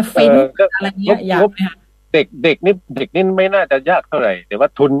กว่าจะเฟ้นอะไรเงี้ยอยากไหมคะเด็กนี่ไม่น่าจะยากเท่าไหร่แต่ว่า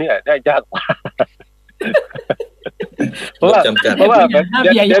ทุนเนี่ยได้ยากกว่า เพราะว่า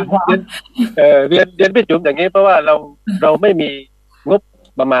เรียนพี่จุ๋มอย่างนี้เพราะว่าเราไม่มีงบ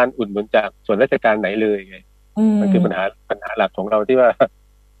ประมาณอุดหนุนจากส่วนราชการไหนเลยไงมันคือปัญหาหลักของเราที่ว่า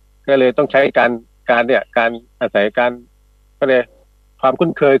ก็เลยต้องใช้การอาศัยการก็เลยความคุ้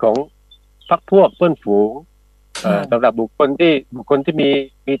นเคยของพรรคพวกเพื่อนฝูงสำหรับบุคคลที่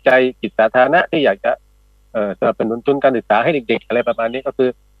มีใจจิตสาธารณะที่อยากจะสนับสนุนทุนการศึกษาให้เด็กๆอะไรประมาณนี้ก็คือ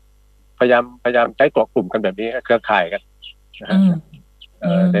พยายามใช้เกาะกลุ่มกันแบบนี้เครือข่ายกัน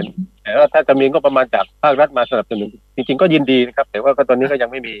แต่ว่าถ้าจะมีงบประมาณจากภาครัฐมาสนับสนุนจริงๆก็ยินดีนะครับแต่ว่าก็ตอนนี้ก็ยัง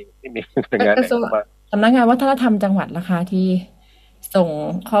ไม่มีหน่วยงานไหนเข้ามาสำนักงานวัฒนธรรมจังหวัดราคาที่ส่ง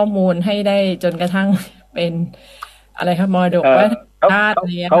ข้อมูลให้ได้จนกระทั่งเป็นอะไรครับมรดกว่า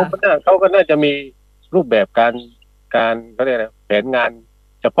เขาก็น่าจะมีรูปแบบการเขาเรียกอะไรแผนงาน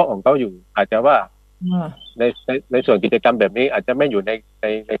เฉพาะของเขาอยู่อาจจะว่าในส่วนกิจกรรมแบบนี้อาจจะไม่อยู่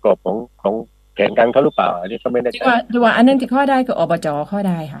ในกรอบของแผนการเขาหรือเปล่าอันนี้ก็ไม่แน่ใจว่าอันนั้นที่ข้อได้คืออบจข้อ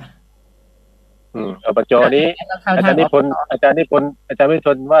ได้ค่ะอบจนี้อาจารย์นิพน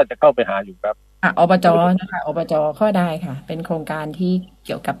ธ์ว่าจะเข้าไปหาอยู่ครับอบจนะคะอบจข้อได้ค่ะเป็นโครงการที่เ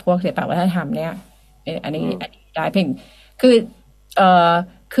กี่ยวกับพวกศิลปวัฒนธรรมเนี่ยอันนี้ได้เพียง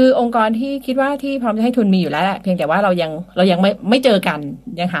คือองค์กรที่คิดว่าที่พร้อมจะให้ทุนมีอยู่แล้วแหละเพียงแต่ว่าเรายังไม่เจอกัน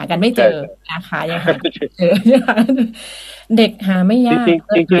ยังหากันไม่เจอนะคะยังหาเจอเด็กหาไม่ยากจ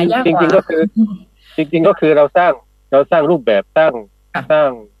ริงก็คือเราสร้างรูปแบบสร้า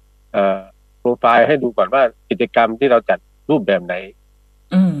งโปรไฟล์ให้ดูก่อนว่ากิจกรรมที่เราจัดรูปแบบไหน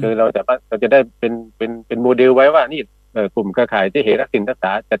คือเราจะได้เป็นโมเดลไว้ว่านี่กลุ่มเครือข่ายที่เหรักศิลป์รักษ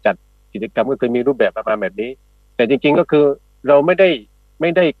าจะจัดกิจกรรมก็คือมีรูปแบบประมาณแบบนี้แต่จริงๆก็คือเราไม่ไ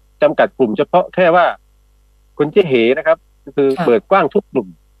ด้จำกัดกลุ่มเฉพาะแค่ว่าคนที่เหนะครับก็คือเปิดกว้างทุกกลุ่ม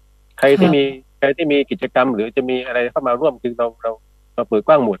ใครที่มีกิจกรรมหรือจะมีอะไรเข้ามาร่วมคือเราเปิดก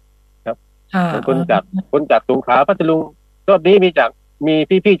ว้างหมดครับคนจากสงขลาพัทลุงรอบนี้มี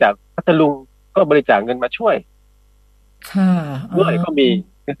พี่ๆจากพัทลุงก็บริจาคเงินมาช่วยด้วยก็มี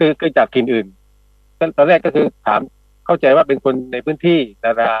คือจากถิ่นอื่นตอนแรกก็คือถามเข้าใจว่าเป็นคนในพื้นที่ด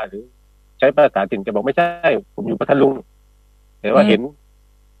าราหรือใช้ภาษาถิ่นจะบอกไม่ใช่ผมอยู่พัทลุงแต่ว่าเห็น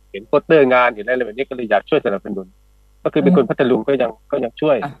โปสเตอร์งานเห็นอะไรแบบนี้ก็เลยอยากช่วยสนับสนุนก็คือเป็นคนพัทลุงก็ยังช่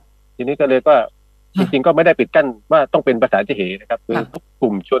วยทีนี้ก็เลยก็จริงๆก็ไม่ได้ปิดกั้นว่าต้องเป็นภาษาที่เหนะครับคือทุกก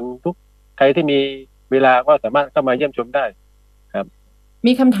ลุ่มชนทุกใครที่มีเวลาก็สามารถเข้ามาเยี่ยมชมได้ครับ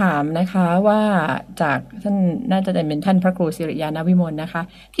มีคำถามนะคะว่าจากท่านน่าจะเป็นท่านพระครูสิริยานวิมลนะคะ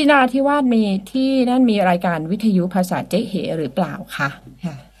ที่นราธิวาสมีรายการวิทยุภาษาเจ๊เหหรือเปล่าคะ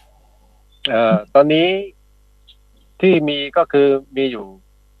ตอนนี้ที่มีก็คือมีอยู่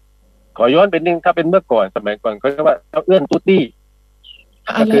ขอย้อนเป็นนึงถ้าเป็นเมื่อก่อนสมัยก่อนเขาเรียกว่าเจ้าเอื้อนตูตี้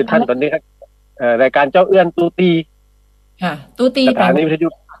ก็คือท่านตอนนี้รายการเจ้าเอื้อนตูตี้ค่ะตูตี้สถานีวิทยุ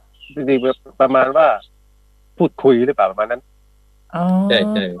ประมาณว่าพูดคุยหรือเปล่าประมาณนั้นใช่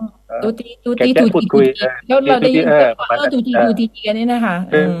ตูตี้พูดคุยแล้วเราได้ยินตูตี้กันนี่นะคะ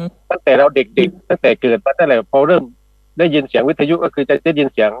ตั้งแต่เราเด็กๆตั้งแต่เกิดมาตั้งแต่พอเริ่มได้ยินเสียงวิทยุก็คือจะได้ยิน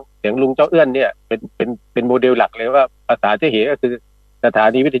เสียงลุงเจ้าเอื้อนเนี่ยเป็นโมเดลหลักเลยว่าภาษาที่เหก็คือสถา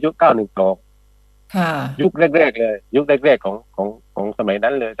นีวิทยุ912ค่ะยุคแรกๆเลยยุคแรกๆของสมัย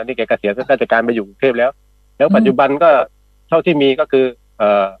นั้นเลยตอนนี้แกเกษียณราชการไปอยู่กรุงเทพแล้วปัจจุบันก็เท่าที่มีก็คือ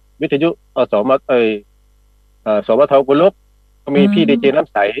วิทยุสมท.กุลกก็มีพี่ดีเจน้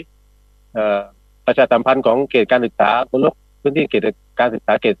ำใสประชาสัมพันธ์ของเขตการศึกษากุลกพื้นที่เขตการศึกษ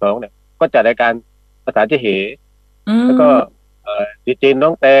าเขต2เนี่ยก็จัดรายการภาษาที่เหแล้วก็ดีเจน้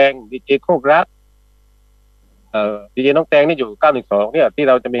องแตงดีเจโคกรักดีเจน้องแตงนี่อยู่912เนี่ยที่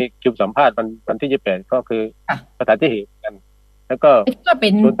เราจะมีคิวสัมภาษณ์วันที่28ก็คือภาษาเจเฮกันแล้วก็เป็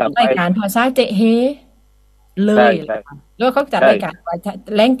นรายการภาษาเจเฮเลยแล้วเขาจัดรายการ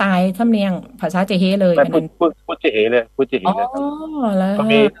แรงตายสำเนียงภาษาเจเฮเลยพูดเจเฮเลยพูดเจเฮเลยก็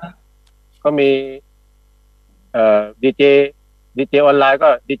มีดีเจออนไลน์ก็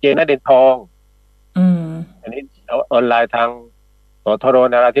ดีเจณเด่นทองอันนี้ออนไลน์ทางสทร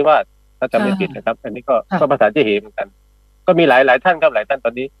นราธิวาสถ้าจำไม่ผิดนะครับอันนี้ก็ภาษาเจเฮเหมือนกันก็มีหลายท่านครับหลายท่านต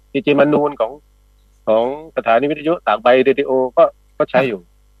อนนี้ดีเจมนูนของสถานีวิทยุตากใบเรดิโอก็ใช้อยู่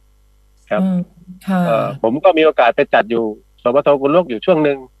ครับผมก็มีโอกาสไปจัดอยู่สปท.กุลกอยู่ช่วง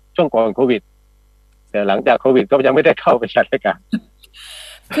นึงช่วงก่อนโควิดแต่หลังจากโควิดก็ยังไม่ได้เข้าไปจัดรายการ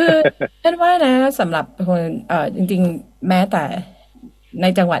คือท่านว่านะสำหรับคนจริงๆแม้แต่ใน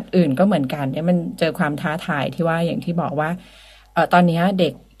จังหวัดอื่นก็เหมือนกันเนี่ยมันเจอความท้าทายที่ว่าอย่างที่บอกว่าตอนนี้เด็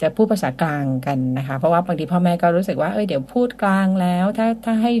กจะพูดภาษากลางกันนะคะเพราะว่าบางทีพ่อแม่ก็รู้สึกว่าเดี๋ยวพูดกลางแล้วถ้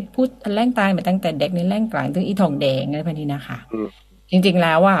าให้พูดแรงตายมาตั้งแต่เด็กนี่แรงกลางถึงอีทองแดงอะไรแบบนี้นะคะจริงๆแ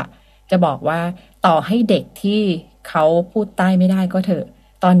ล้วจะบอกว่าต่อให้เด็กที่เขาพูดใต้ไม่ได้ก็เถอะ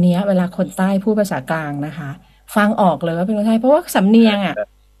ตอนนี้เวลาคนใต้พูดภาษากลางนะคะ ฟังออกเลยว่าเป็นคนไทยเพราะว่าสำเนียงอ่ะ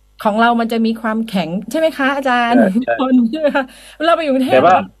ของเรามันจะมีความแข็งใช่ไหมคะอาจารย์คนใช่ไหมคะเราไปอยู่กรุงเทพ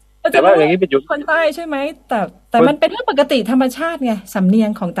แต่ว่าอย่างนี้เป็นคนใต้ใช่ไหมแต่มันเป็นเรื่องปกติธรรมชาติไงสำเนียง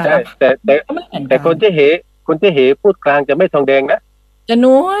ของแต่ละภาคแต่คนที่เหพูดกลางจะไม่ทองแดงนะจะน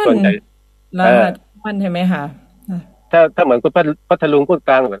วลแล้วมันเห็นไหมคะถ้าเหมือนคุณพัทลุงพูดก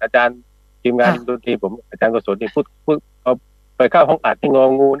ลางเหมือนอาจารย์ทีมงานดนตรีผมอาจารย์กศลนี่พูดเอาไปเข้าห้องอัดที่งอ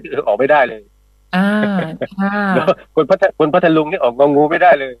งูนี่ออกไม่ได้เลยแล้วคนพัทลุงนี่ออกงองูไม่ไ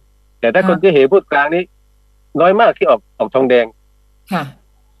ด้เลยแต่ถ้าคนที่เหพูดกลางนี่น้อยมากที่ออกทองแดงค่ะ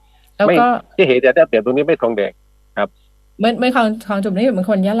แล้วก็ที่เหแต่ถ้าเปรียบตรงนี้ไม่ทองแดงครับเมื่อของจุ่มนี่เหมือน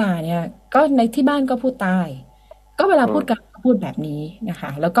คนยะลาเนี่ยก็ในที่บ้านก็พูดใต้ก็เวลาพูดกันพูดแบบนี้นะคะ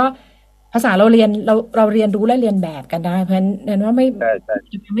แล้วก็ภาษาเราเรียนรู้และเรียนแบบกันได้เพราะฉะนั้นว่า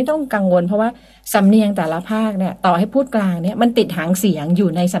ไม่ต้องกังวลเพราะว่าสำเนียงแต่ละภาคเนี่ยต่อให้พูดกลางเนี่ยมันติดหางเสียงอยู่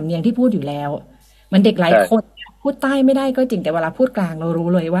ในสำเนียงที่พูดอยู่แล้วมันเด็กหลายคนพูดใต้ไม่ได้ก็จริงแต่เวลาพูดกลางเรารู้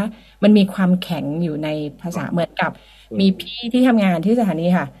เลยว่ามันมีความแข็งอยู่ในภาษาเหมือนกับมีพี่ที่ทำงานที่สถานี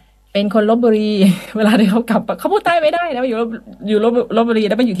ค่ะเป็นคนลพบุรีเวลาที่เขากลับเขาพูดใต้ไม่ได้นะอยู่ลพบุรี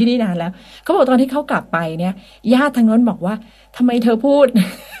แล้วไปอยู่ที่นี่นานแล้วเขาบอกตอนที่เขากลับไปเนี่ยญาติทางโน้นบอกว่าทำไมเธอพูด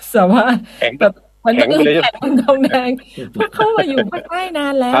แต่ว่าแบบมันแข็งทองแดงเพราะเขามาอยู่ภาคใต้นา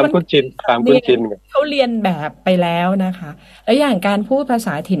นแล้วมันคุ้นชินเขาเรียนแบบไปแล้วนะคะแล้วอย่างการพูดภาษ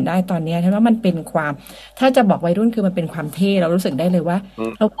าถิ่นได้ตอนนี้ฉันว่ามันเป็นความถ้าจะบอกวัยรุ่นคือมันเป็นความเท่เรารู้สึกได้เลยว่า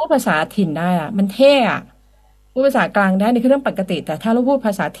เราพูดภาษาถิ่นได้อะมันเท่อะพูดภาษากลางได้นี่คือเรื่องปกติแต่ถ้าเราพูดภ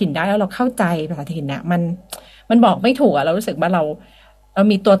าษาถิ่นได้แล้วเราเข้าใจภาษาถิ่นเนี่ยมันบอกไม่ถูกอะเรารู้สึกว่าเรา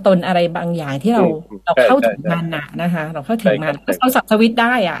มีตัวตนอะไรบางอย่างที่เราเข้าถึงมันน่ะนะคะเราเข้าถึงมันเราสับสวิตไ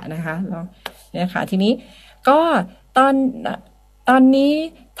ด้อ่ะนะคะเนี่ยค่ะทีนี้ก็ตอนนี้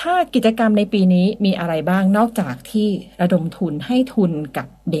ถ้ากิจกรรมในปีนี้มีอะไรบ้างนอกจากที่ระดมทุนให้ทุนกับ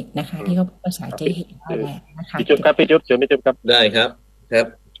เด็กนะคะที่เขาภาษาเจ๊เห็นว่าแหละนะคะพี่จุ๊บครับพี่จุ๊บเชิญพี่จุ๊บครับได้ครับ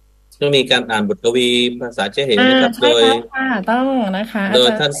ต้องมีการอ่านบทกวีภาษาเจ๊เห็นนะครับโดยต้องนะคะโดย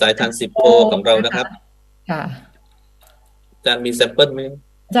ท่านสายทานสิบโปของเรานะครับค่ะอาจารย์มีแซมเปิลไหม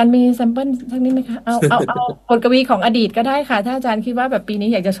อาจารย์มีแซมเปิลทั้งนี้ไหมคะเอาบทกวีของอดีตก็ได้ค่ะถ้าอาจารย์คิดว่าแบบปีนี้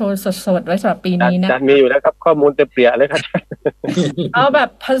อยากจะโชว์สดๆไว้สำหรับปีนี้นะอาจารย์มีอยู่แล้วครับข้อมูลเต็มเปี่ยเลยครับเอาแ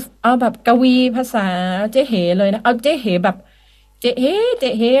บบกวีภาษาเจ๊เหเลยนะเอาเจ๊เหแบบเจ๊เ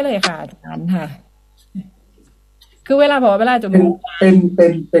หเลยค่ะอาจารย์ค่ะคือเวลาบอกเวลาจะเป็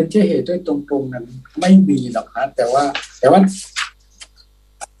นเจ๊เหด้วยตรงๆนั้นไม่มีหรอกนะแต่ว่า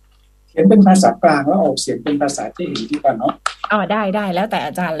เขียนเป็นภาษากลางแล้วออกเสียงเป็นภาษาเจ๊เหดีกว่าเนาะได้แล้วแต่อ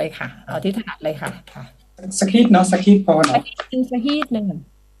าจารย์เลยค่ะเอาที่ถนัดเลยค่ะสักฮิตเนาะสักฮิตพอเนาะสักฮิตหนึ่ง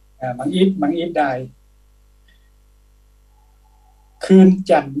มังอีฟได้คืน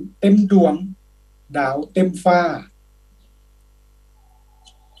จันทร์เต็มดวงดาวเต็มฟ้า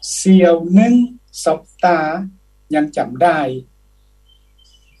เสียวนึงสบตายังจำได้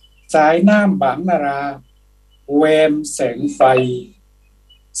สายน้ำบางนาราแวมแสงไฟ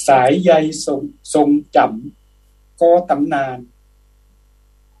สายใยทรงจำก็ตำนาน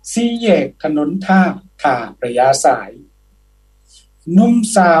สี่แยกถนนท่าประยาสายนุ่ม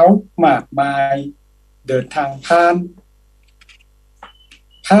สาวหมากไม้เดินทางผ่า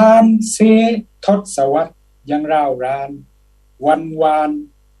นเสทศวรรษยังร่าวรานวันวาน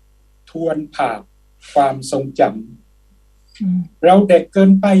ทวนภาพความทรงจำเราเด็กเกิ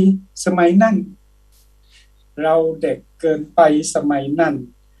นไปสมัยนั้น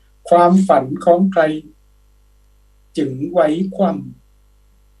ความฝันของใครจึงไว้ความ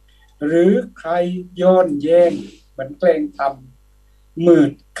หรือใครย้อนแย้งเหมือนแกล้งทำมื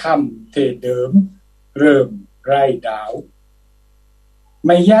ดค่ำเทเดิมเริ่มไร้ดาวไ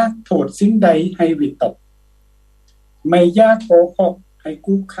ม่ยากโทษสิ่งใดให้วิตกไม่ยากโกหกให้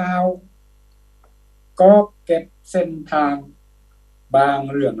กู้ข้าวก็เก็บเส้นทางบาง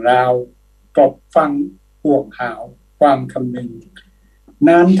เรื่องราวกลบฟังห่วงหาวความคำนึงน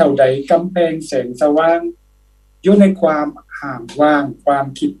านเท่าใดกำแพงแสงสว่างอยู่ในความห่างว่างความ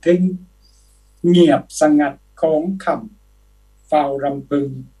คิดถึงเงียบสงัดของคำเฝ้ารำพึง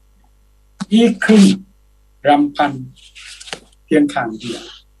อีกครึ่งรำพันเพียงข้างเดียว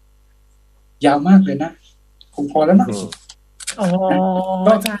ยาวมากเลยนะคงพอแล้วนะ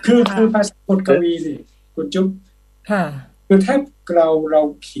ก็คือภาษาบทกวีนี่คุณจุ๊บค่ะคือถ้าเรา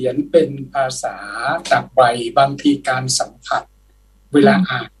เขียนเป็นภาษาตักใบบางทีการสัมผัสเวลา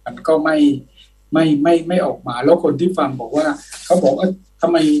อ่านมันก็ไม่ออกมาแล้วคนที่ฟังบอกว่าเขาบอกว่าทำ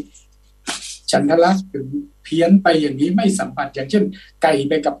ไมฉันทลักษณ์ถึงเพี้ยนไปอย่างนี้ไม่สัมผัสอย่างเช่นไก่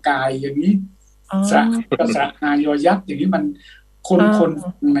ไปกับกายอย่างนี้สระกับสระอายอยักษ์อย่างนี้มันคน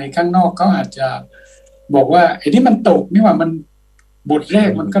ในข้างนอกเขาอาจจะบอกว่าไอ้นี่มันตกนี่ว่ามันบทแรก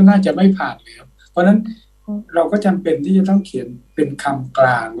มันก็น่าจะไม่ผ่านเลยเพราะนั้น เราก็จำเป็นที่จะต้องเขียนเป็นคำกล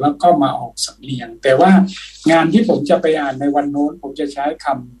างแล้วก็มาออกสำเนียงแต่ว่างานที่ผมจะไปอ่านในวันโน้นผมจะใช้ค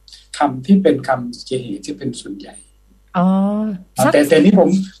ำที่เป็นคำเจเหที่เป็นส่วนใหญ่อ๋อแต่นี่ผม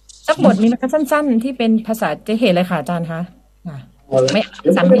สักบทนี้นะคะสั้นๆที่เป็นภาษาเจเหเลยค่ะอาจารย์คะไม่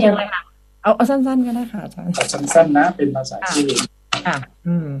สำเนียงเลยค่ะเอาสั้นๆก็ได้ค่ะอาจารย์สั้นๆนะเป็นภาษาเจเหค่ะ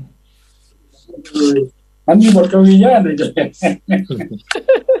มันมีบทกวีเยอะเลยจ้ะ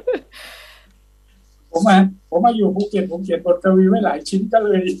ผมมาอยู่ภูเก็ตผมเขียนบทกวีไว้หลายชิ้นก็เล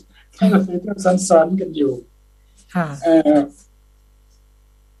ยซ้อนๆกันอยู่ค่ะ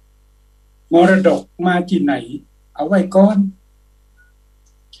มรดกมาที่ไหนเอาไว้ก้อน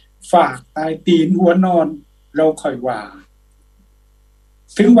ฝากตายตีนหัวนอนเราคอยว่า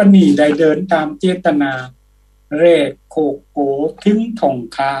ถึงวันนี้ได้เดินตามเจตนาเรกโคโกถึงท่อง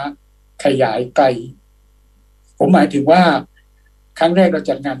คาขยายไกลผมหมายถึงว่าครั้งแรกเรา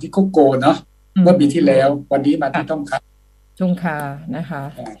จัดงานที่โคโกเนาะเมื่อปีที่แล้ววันนี้มาที่ท่องคานะคะ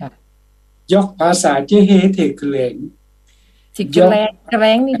ยกภาษาเจเฮเทกเลงกแร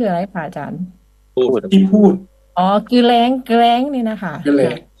งนี่คืออะไรคะอาจารย์ที่พูดอ๋อคือแรงนี่นะคะแร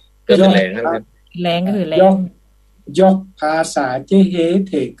งก็แรงก็คือแรงยกภาษาเจเฮ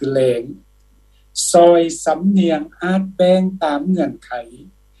เทกเลงซอยสำเนียงอาจแบ่งตามเงื่อนไข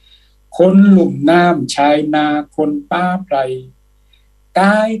คนหลุ่มน้ำชายนาคนป้าไพรก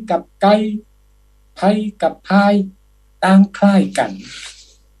ายกับไก่ไพ่กับพายต่างคล้ายกัน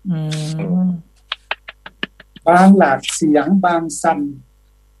บางหลากเสียงบางสั้น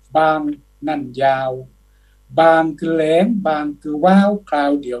บางนั่นยาวบางคือแหลงบางคือว้าวครา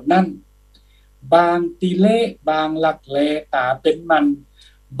วเดียวนั่นบางตีเละบางหลักแลตาเป็นมัน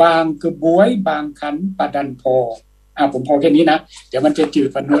บางคือบวยบางขันประดันพอผมพอแค่นี้นะเดี๋ยวมันจะจืด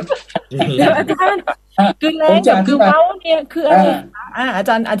ฟันนู้นคือแรงคือเว้าเนี่ยคืออะไรอาจ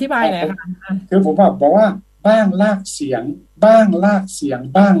ารย์อธิบายหน่อยค่ะคือผมบอกว่าบ้างลากเสียงบ้างลากเสียง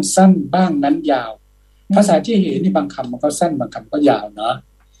บ้างสั้นบ้างนั้นยาวภาษาที่เห็นนี่บางคำมันก็สั้นบางคำก็ยาวเนาะ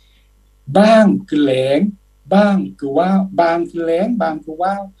บ้างคือแหลงบ้างคือว้าวบางคือแหลงบางคือ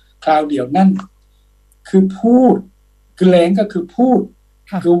ว้าวคราวเดียวนั่นคือพูดคือแหลงก็คือพูด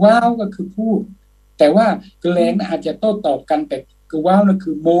คือว้าวก็คือพูดแต่ว่าคือแหลงอาจจะโต้ตอบกันแต่คือว้าวนั่น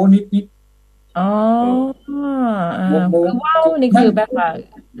คือโมนิดอ๋อคือว้าวนี่คือแบบว่า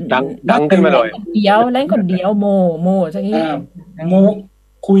ดังขึ้นมาหน่อยเดียวแรงคนเดียวโมซะงี้โม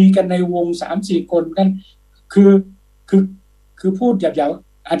คุยกันในวง 3-4 คนกันคือพูดหยาบ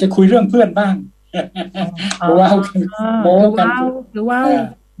ๆอาจจะคุยเรื่องเพื่อนบ้างว้าวกันโมกันคือว้าว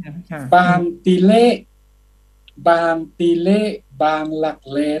บางตีเล่บางตีเล่บางหลัก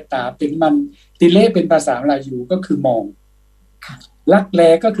เลตาเป็นมันตีเล่เป็นภาษาลายูก็คือมองลักแล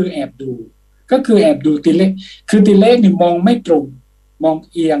ก็คือแอบดูก็คือแอบดูตีเล่คือตีเล่นี่มองไม่ตรงมอง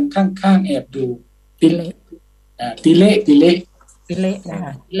เอียงข้างๆแอบดูตีเล่นะค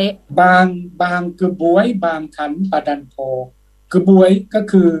ะเละบางคือบวยบางขันปาดันโพคือบวยก็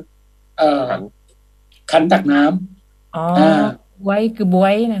คือขันตักน้ำไว้คือบว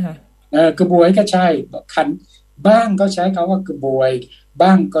ยนะคะคือบวยก็ใช่ขันบ้างก็ใช้คำว่าคือบวยบ้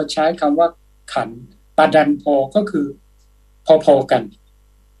างก็ใช้คำว่าขันปาดันโพก็คือพอๆกัน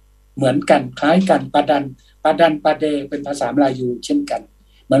เหมือนกันคล้ายกันปาดันปาเดเป็นภาษาลายูเช่นกัน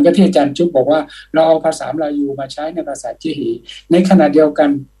เหมือนกับที่อาจารย์จุ๊บบอกว่าเราเอาภาษาลายูมาใช้ในภาษาเจฮีในขณะเดียวกัน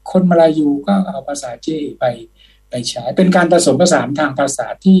คนมาลายูก็เอาภาษาเจฮีไปใช้เป็นการผสมผสานทางภาษา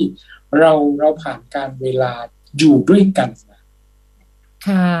ที่เราผ่านการเวลาอยู่ด้วยกัน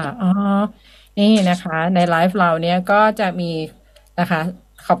ค่ะนี่นะคะในไลฟ์เราเนี้ยก็จะมีนะคะ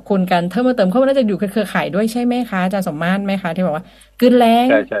ขอบคุณกันเติมเข้ามาน่าจะอยู่เครือข่ายด้วยใช่ไหมคะอาจารย์สมมาตรไหมคะที่บอกว่ากืนแรง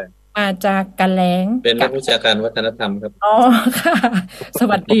ใช่มาจากกันแรงเป็นนักวิชาการวัฒนธรรมครับค่ะส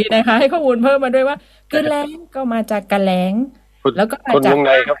วัสดีนะคะให้ข้อมูลเพิ่มมาด้วยว่ากืนแรงก็มาจากกันแรงแล้วก็มาจาก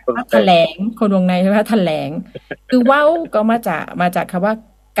แถลงคนวงในใช่ไหมแถลงคือเว้าก็มาจากคำว่า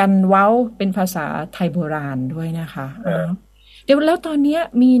กันเว้าเป็นภาษาไทยโบราณด้วยนะคะเดี๋ยวแล้วตอนนี้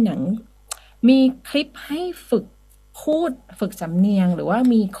มีคลิปให้ฝึกสำเนียงหรือว่า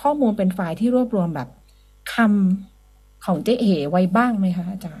มีข้อมูลเป็นไฟล์ที่รวบรวมแบบคำของเจ๊เอ๋ไว้บ้างไหมคะ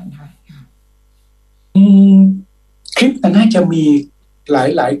อาจารย์คะคลิปมันน่าจะมีห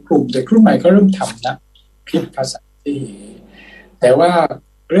ลายกลุ่มแต่กลุ่มใหม่ก็เริ่มทำนะคลิปภาษาเจ๊แต่ว่า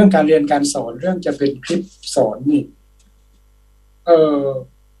เรื่องการเรียนการสอนเรื่องจะเป็นคลิปสอนนี่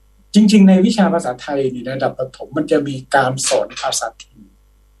จริงๆในวิชาภาษาไทยนี่ระดับประถมมันจะมีการสอนภาษาถิ่น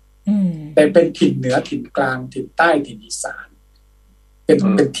แต่เป็นถิ่นเหนือถิ่นกลางถิ่นใต้ถิ่นอีสานเ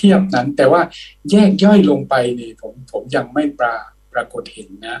ป็นเทียบนั้นแต่ว่าแยกย่อยลงไปนี่ผมยังไม่ปรากฏเห็น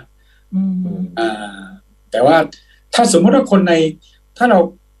นะแต่ว่าถ้าสมมติว่าถ้าเรา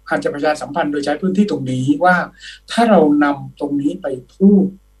อาจจะประชาสัมพันธ์โดยใช้พื้นที่ตรงนี้ว่าถ้าเรานำตรงนี้ไปพูด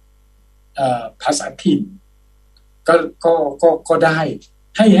ภาษาถิ่นก็ได้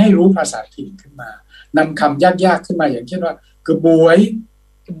ให้รู้ภาษาถิ่นขึ้นมานำคำยากๆขึ้นมาอย่างเช่นว่ากระบวย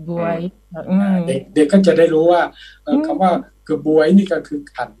เด็กก็จะได้รู้ว่าคำว่ากระบวยนี่ก็คือ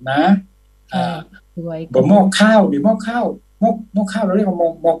ขันนะบ่หม้อข้าวหรือหม้อข้าวหม้อข้าวเราเรียกว่า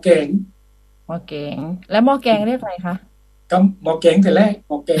หม้อแกงแล้วหม้อแกงเรียกอะไรคะก็หม้อแกงแต่แรกห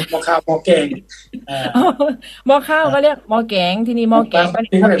ม้อแกงหม้อข้าวหม้อแกงหม้อข้าวก็เรียกหม้อแกงที่นี่หม้อแกงก็เ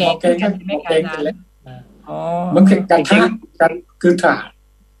รียกหม้อแกงแต่แรกมันคือการทานกันคือถาด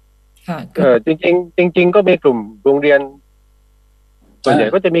จริงก็มีกลุ่มโรงเรียนส่วนใหญ่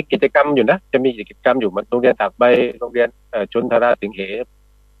ก็จะมีกิจกรรมอยู่นะจะมีกิจกรรมอยู่เหมือนโรงเรียนตากใบโรงเรียนชนทราสิงเห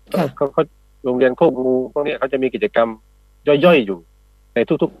เขาโรงเรียนโคกงูพวกนี้เขาจะมีกิจกรรมย่อยๆอยู่ใน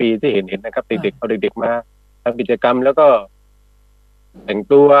ทุกๆปีที่เห็นนะครับเด็กๆเอาเด็กๆมาทำกิจกรรมแล้วก็แต่ง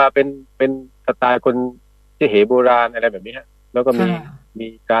ตัวเป็นสไตล์คนเจ๊เหโบราณอะไรแบบนี้ฮะแล้วก็มี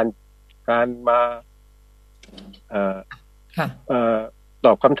การมาต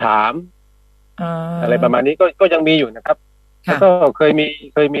อบคำถามอะไรประมาณนี้ก็ยังมีอยู่นะครับแล้วก็เคยมี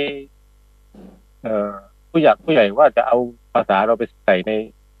ผู้ใหญ่ว่าจะเอาภาษาเราไปใส่ใ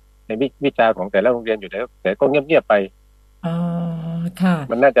นวิชาของแต่ละโรงเรียนอยู่แล้วแต่ก็เงียบๆไปค่ะ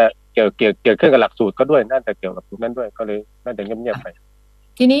มันน่าจะเกี่ยวขึ้นกับหลักสูตรก็ด้วยน่าจะเกี่ยวกับตรงนั้นด้วยก็เลยน่าจะเงียบๆไป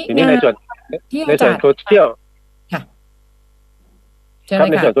ทีนี้ในส่วนโซเชียลค่ะครับ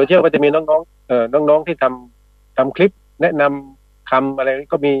ในส่วนโซเชียลก็จะมีน้องๆที่ทำคลิปแนะนำคำอะไร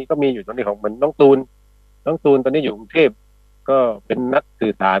ก็มีอยู่ตรงนี้ของเหมือนน้องตูนตอนนี้อยู่กรุงเทพก็เป็นนักสื่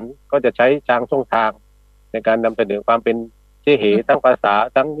อสารก็จะใช้ช่องทางในการนำเสนอความเป็นเจ๊เหทั้งภาษา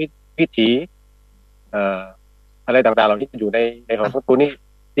ทั้งวิถีอะไรต่างๆเหล่านี้อยู่ในของน้องตูนนี่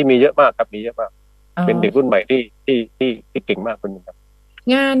ที่มีเยอะมากครับมีเยอะมากเป็นเด็กรุ่นใหม่ที่เก่งมากคนนึงครับ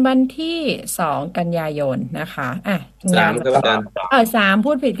งานวันที่2 กันยายนนะคะ3ครับอาจารย์3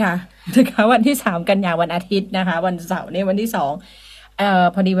พูดผิดค่ะนะคะวันที่3 กันยายนวันอาทิตย์นะคะวันเสาร์นี่วันที่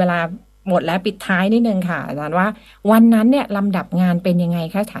2พอดีเวลาหมดแล้วปิดท้ายนิดนึงค่ะอาจารย์ว่าวันนั้นเนี่ยลำดับงานเป็นยังไง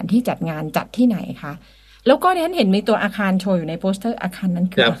คะสถานที่จัดงานจัดที่ไหนคะแล้วก็ดิฉันเห็นมีตัวอาคารโชว์อยู่ในโปสเตอร์อาคารนั้น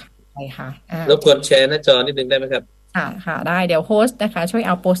คืออะไรคะรบกวนแชร์หน้าจอนิดนึงได้ไหมครับค่ะได้เดี๋ยวโฮสต์นะคะช่วยเ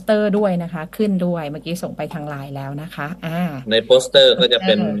อาโปสเตอร์ด้วยนะคะขึ้นด้วยเมื่อกี้ส่งไปทางไลน์แล้วนะคะในโปสเตอร์ก็จะเ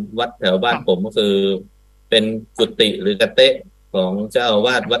ป็นวัดแถวบ้านผมก็คือเป็นกุฏิหรือกระเตะของเจ้าอาว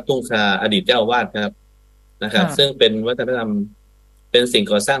าสวัดทุ่งคาอดีตเจ้าอาวาสครับนะครับซึ่งเป็นวัฒนธรรมเป็นสิ่ง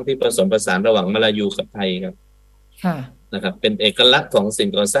ก่อสร้างที่ผสมผสานระหว่างมลายูกับไทยครับนะครับเป็นเอกลักษณ์ของสิ่ง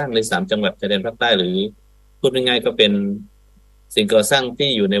ก่อสร้างใน3จังหวัดชายแดนภาคใต้หรือพูดง่ายๆก็เป็นสิ่งก่อสร้างที่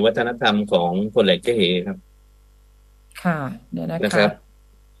อยู่ในวัฒนธรรมของคนแหลกเจ๊เหครับค่ะเดี๋ยวนะครับ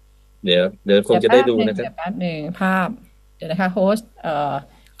เดี๋ยวคงจะได้ดูนะครับแป๊บนึงภาพเดี๋ยวนะคะโฮสต์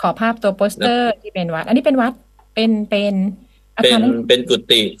ขอภาพตัวโปสเตอร์ที่เป็นวัดอันนี้เป็นวัดเป็นกุ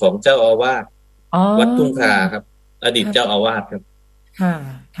ฏิของเจ้าอาวาสวัดทุ่งคาครับอดีตเจ้าอาวาสครับ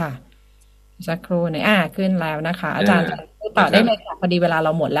ค่ะสักครู่หนึ่งขึ้นแล้วนะคะอาจารย์ต่อได้เลยค่ะพอดีเวลาเร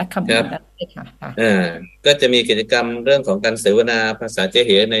าหมดแล้วคำพูดแล้วค่ะก็จะมีกิจกรรมเรื่องของการเสวนาภาษาเจ๊เ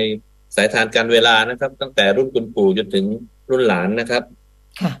หในสายทานการเวลานะครับตั้งแต่รุ่นคุณปู่จนถึงรุ่นหลานนะครับ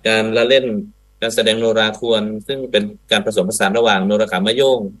การละเล่นการแสดงโนราควรซึ่งเป็นการผสมผสานระหว่างโนราขามะโย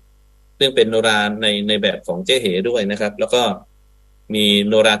งซึ่งเป็นโนราในแบบของเจ๊เหด้วยนะครับแล้วก็มี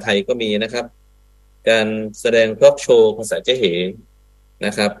โนราไทยก็มีนะครับการแสดงทอล์กโชว์ภาษาเจ๊เหน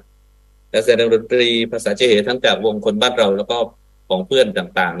ะครับการแสดงดนตรีภาษาเจ๊เหทั้งจากวงคนบ้านเราแล้วก็ของเพื่อน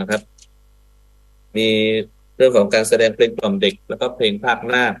ต่างๆนะครับมีเรื่องของการแสดงเพลงกล่อมเด็กแล้วก็เพลงภาค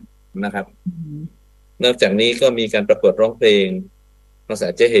หน้านะครับนอกจากนี้ก็มีการประกวดร้องเพลงภาษา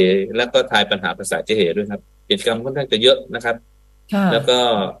เจ๊เหแล้วก็ทายปัญหาภาษาเจ๊เหด้วยครับกิจกรรมค่อนข้างจะเยอะนะครับแล้ว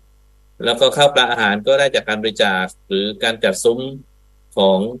ก็ข้าวปลาอาหารก็ได้จากการบริจาคหรือการจัดซุ้มข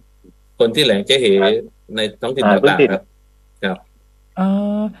องคนที่แหลงเจ๊เหในท้องถิ่นต่างๆครับ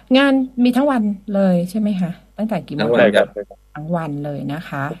งานมีทั้งวันเลยใช่ไหมคะตั้งแต่กี่โมงทั้งวันเลยนะค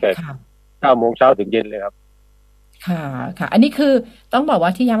ะค่ะ9 โมงเช้าถึงเย็นเลยครับค่ะอันนี้คือต้องบอกว่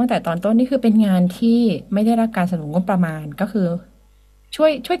าที่ย้ำตั้งแต่ตอนต้นนี่คือเป็นงานที่ไม่ได้รับการสนับสนุนงบประมาณก็คือ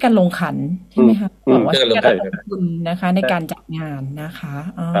ช่วยกันลงขันใช่ไหมคะบอกว่าช่วยกันลงทุนนะคะในการจัดงานนะคะ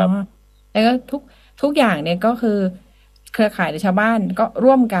แล้วก็ทุกอย่างเนี่ยก็คือเครือข่ายในชาวบ้านก็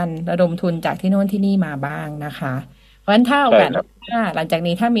ร่วมกันระดมทุนจากที่โน่นที่นี่มาบ้างนะคะเพราะฉะนั้นถ้าโอกาสหลังจาก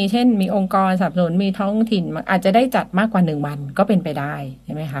นี้ถ้ามีเช่นมีองค์กรสนับสนุนมีท้องถิ่นอาจจะได้จัดมากกว่า1 วันก็เป็นไปได้ใ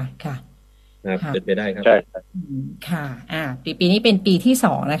ช่ไหมคะค่ะเป็นไปได้ครับใช่ค่ะปีนี้เป็นปีที่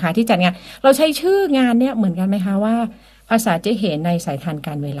2นะคะที่จัดงานเราใช้ชื่องานเนี่ยเหมือนกันไหมคะว่าภาษาเจ๊เหในสายทานก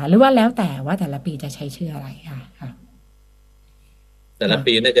ารเวลาหรือว่าแล้วแต่ว่าแต่ละปีจะใช้ชื่ออะไรค่ะ แต่ละ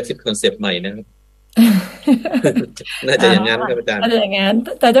ปีน่าจะคิดคอนเซปต์ใหม่นะครับ น่าจะอย่างนั้นครับอาจารย์น่าจะอย่างนั้น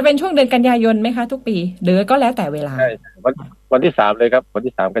แต่จะเป็นช่วงเดือนกันยายนไหมคะทุกปีหรือก็แล้วแต่เวลาใช่วันที่3เลยครับวัน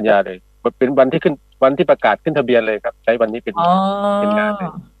ที่3กันยาเลยเป็นวันที่ประกาศขึ้นทะเบียนเลยครับใช้วันนี้เป็นงานเลย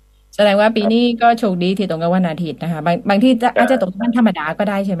แสดงว่าปีนี้ก็โชคดีที่ตรงกับวันอาทิตย์นะคะบางที่อาจจะตรงวันธรรมดาก็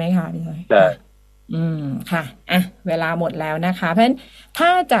ได้ใช่ไหมคะใช่ค่ะเวลาหมดแล้วนะคะเพราะฉะนั้นถ้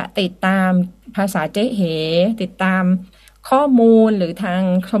าจะติดตามภาษาเจ๊เหติดตามข้อมูลหรือทาง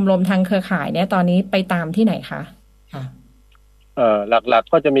ชมรมทางเครือข่ายเนี่ยตอนนี้ไปตามที่ไหนคะค่ะหลัก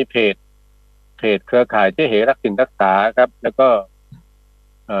ๆก็จะมีเพจเครือข่ายเจ๊เหรักถิ่นรักษาครับแล้วก็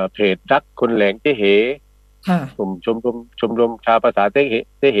เพจรักคนแหลงเจ๊เหกลุ่มชมรมชาวภาษาเจ๊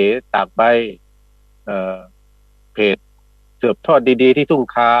เหตากใบเพจสืบทอดดีๆที่ทุ่ง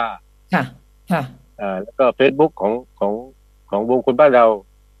คาแล้วก็ Facebook ของวงคนบ้านเรา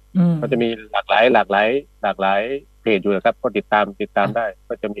ก็จะมีหลากหลายเพจอยู่นะครับก็ติดตามได้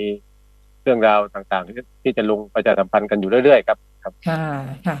ก็จะมีเรื่องราวต่างๆที่จะลงประชาสัมพันธ์กันอยู่เรื่อยๆครับ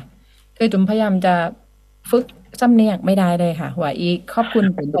ค่ะคือจุ๋มพยายามจะฝึกสำเนียงไม่ได้เลยค่ะว่าอีขอบคุณ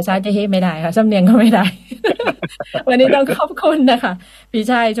เป็นภาษาเจเฮไม่ได้ค่ะสำเนียงก็ไม่ได้ วันนี้ต้องขอบคุณนะคะพี่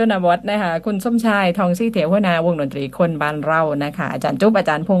ชายชนบทนะคะคุณสมชายทองซี่เถวนาวงดนตรีคนบ้านเรานะคะอาจารย์จุ๊บอา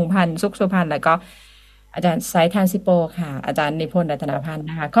จารย์พงษ์พันธ์สุขสุพรรณแล้วก็อาจารย์ไซทานซิโปค่ะอาจารย์นิพนธ์รัตนพันธ์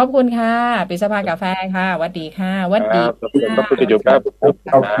นะคะขอบคุณค่ะปิสภากาแฟค่ะวัดดีค่ะวัดดีขอบคุณจุ๊บครับ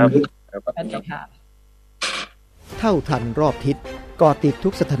สวัสดีค่ะเท่าทันรอบทิศก่อติดทุ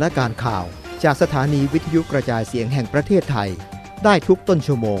กสถานการณ์ข่าวจากสถานีวิทยุกระจายเสียงแห่งประเทศไทยได้ทุกต้น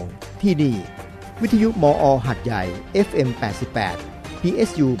ชั่วโมงที่นี่วิทยุมอ.หัดใหญ่ FM88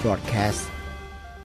 PSU Broadcast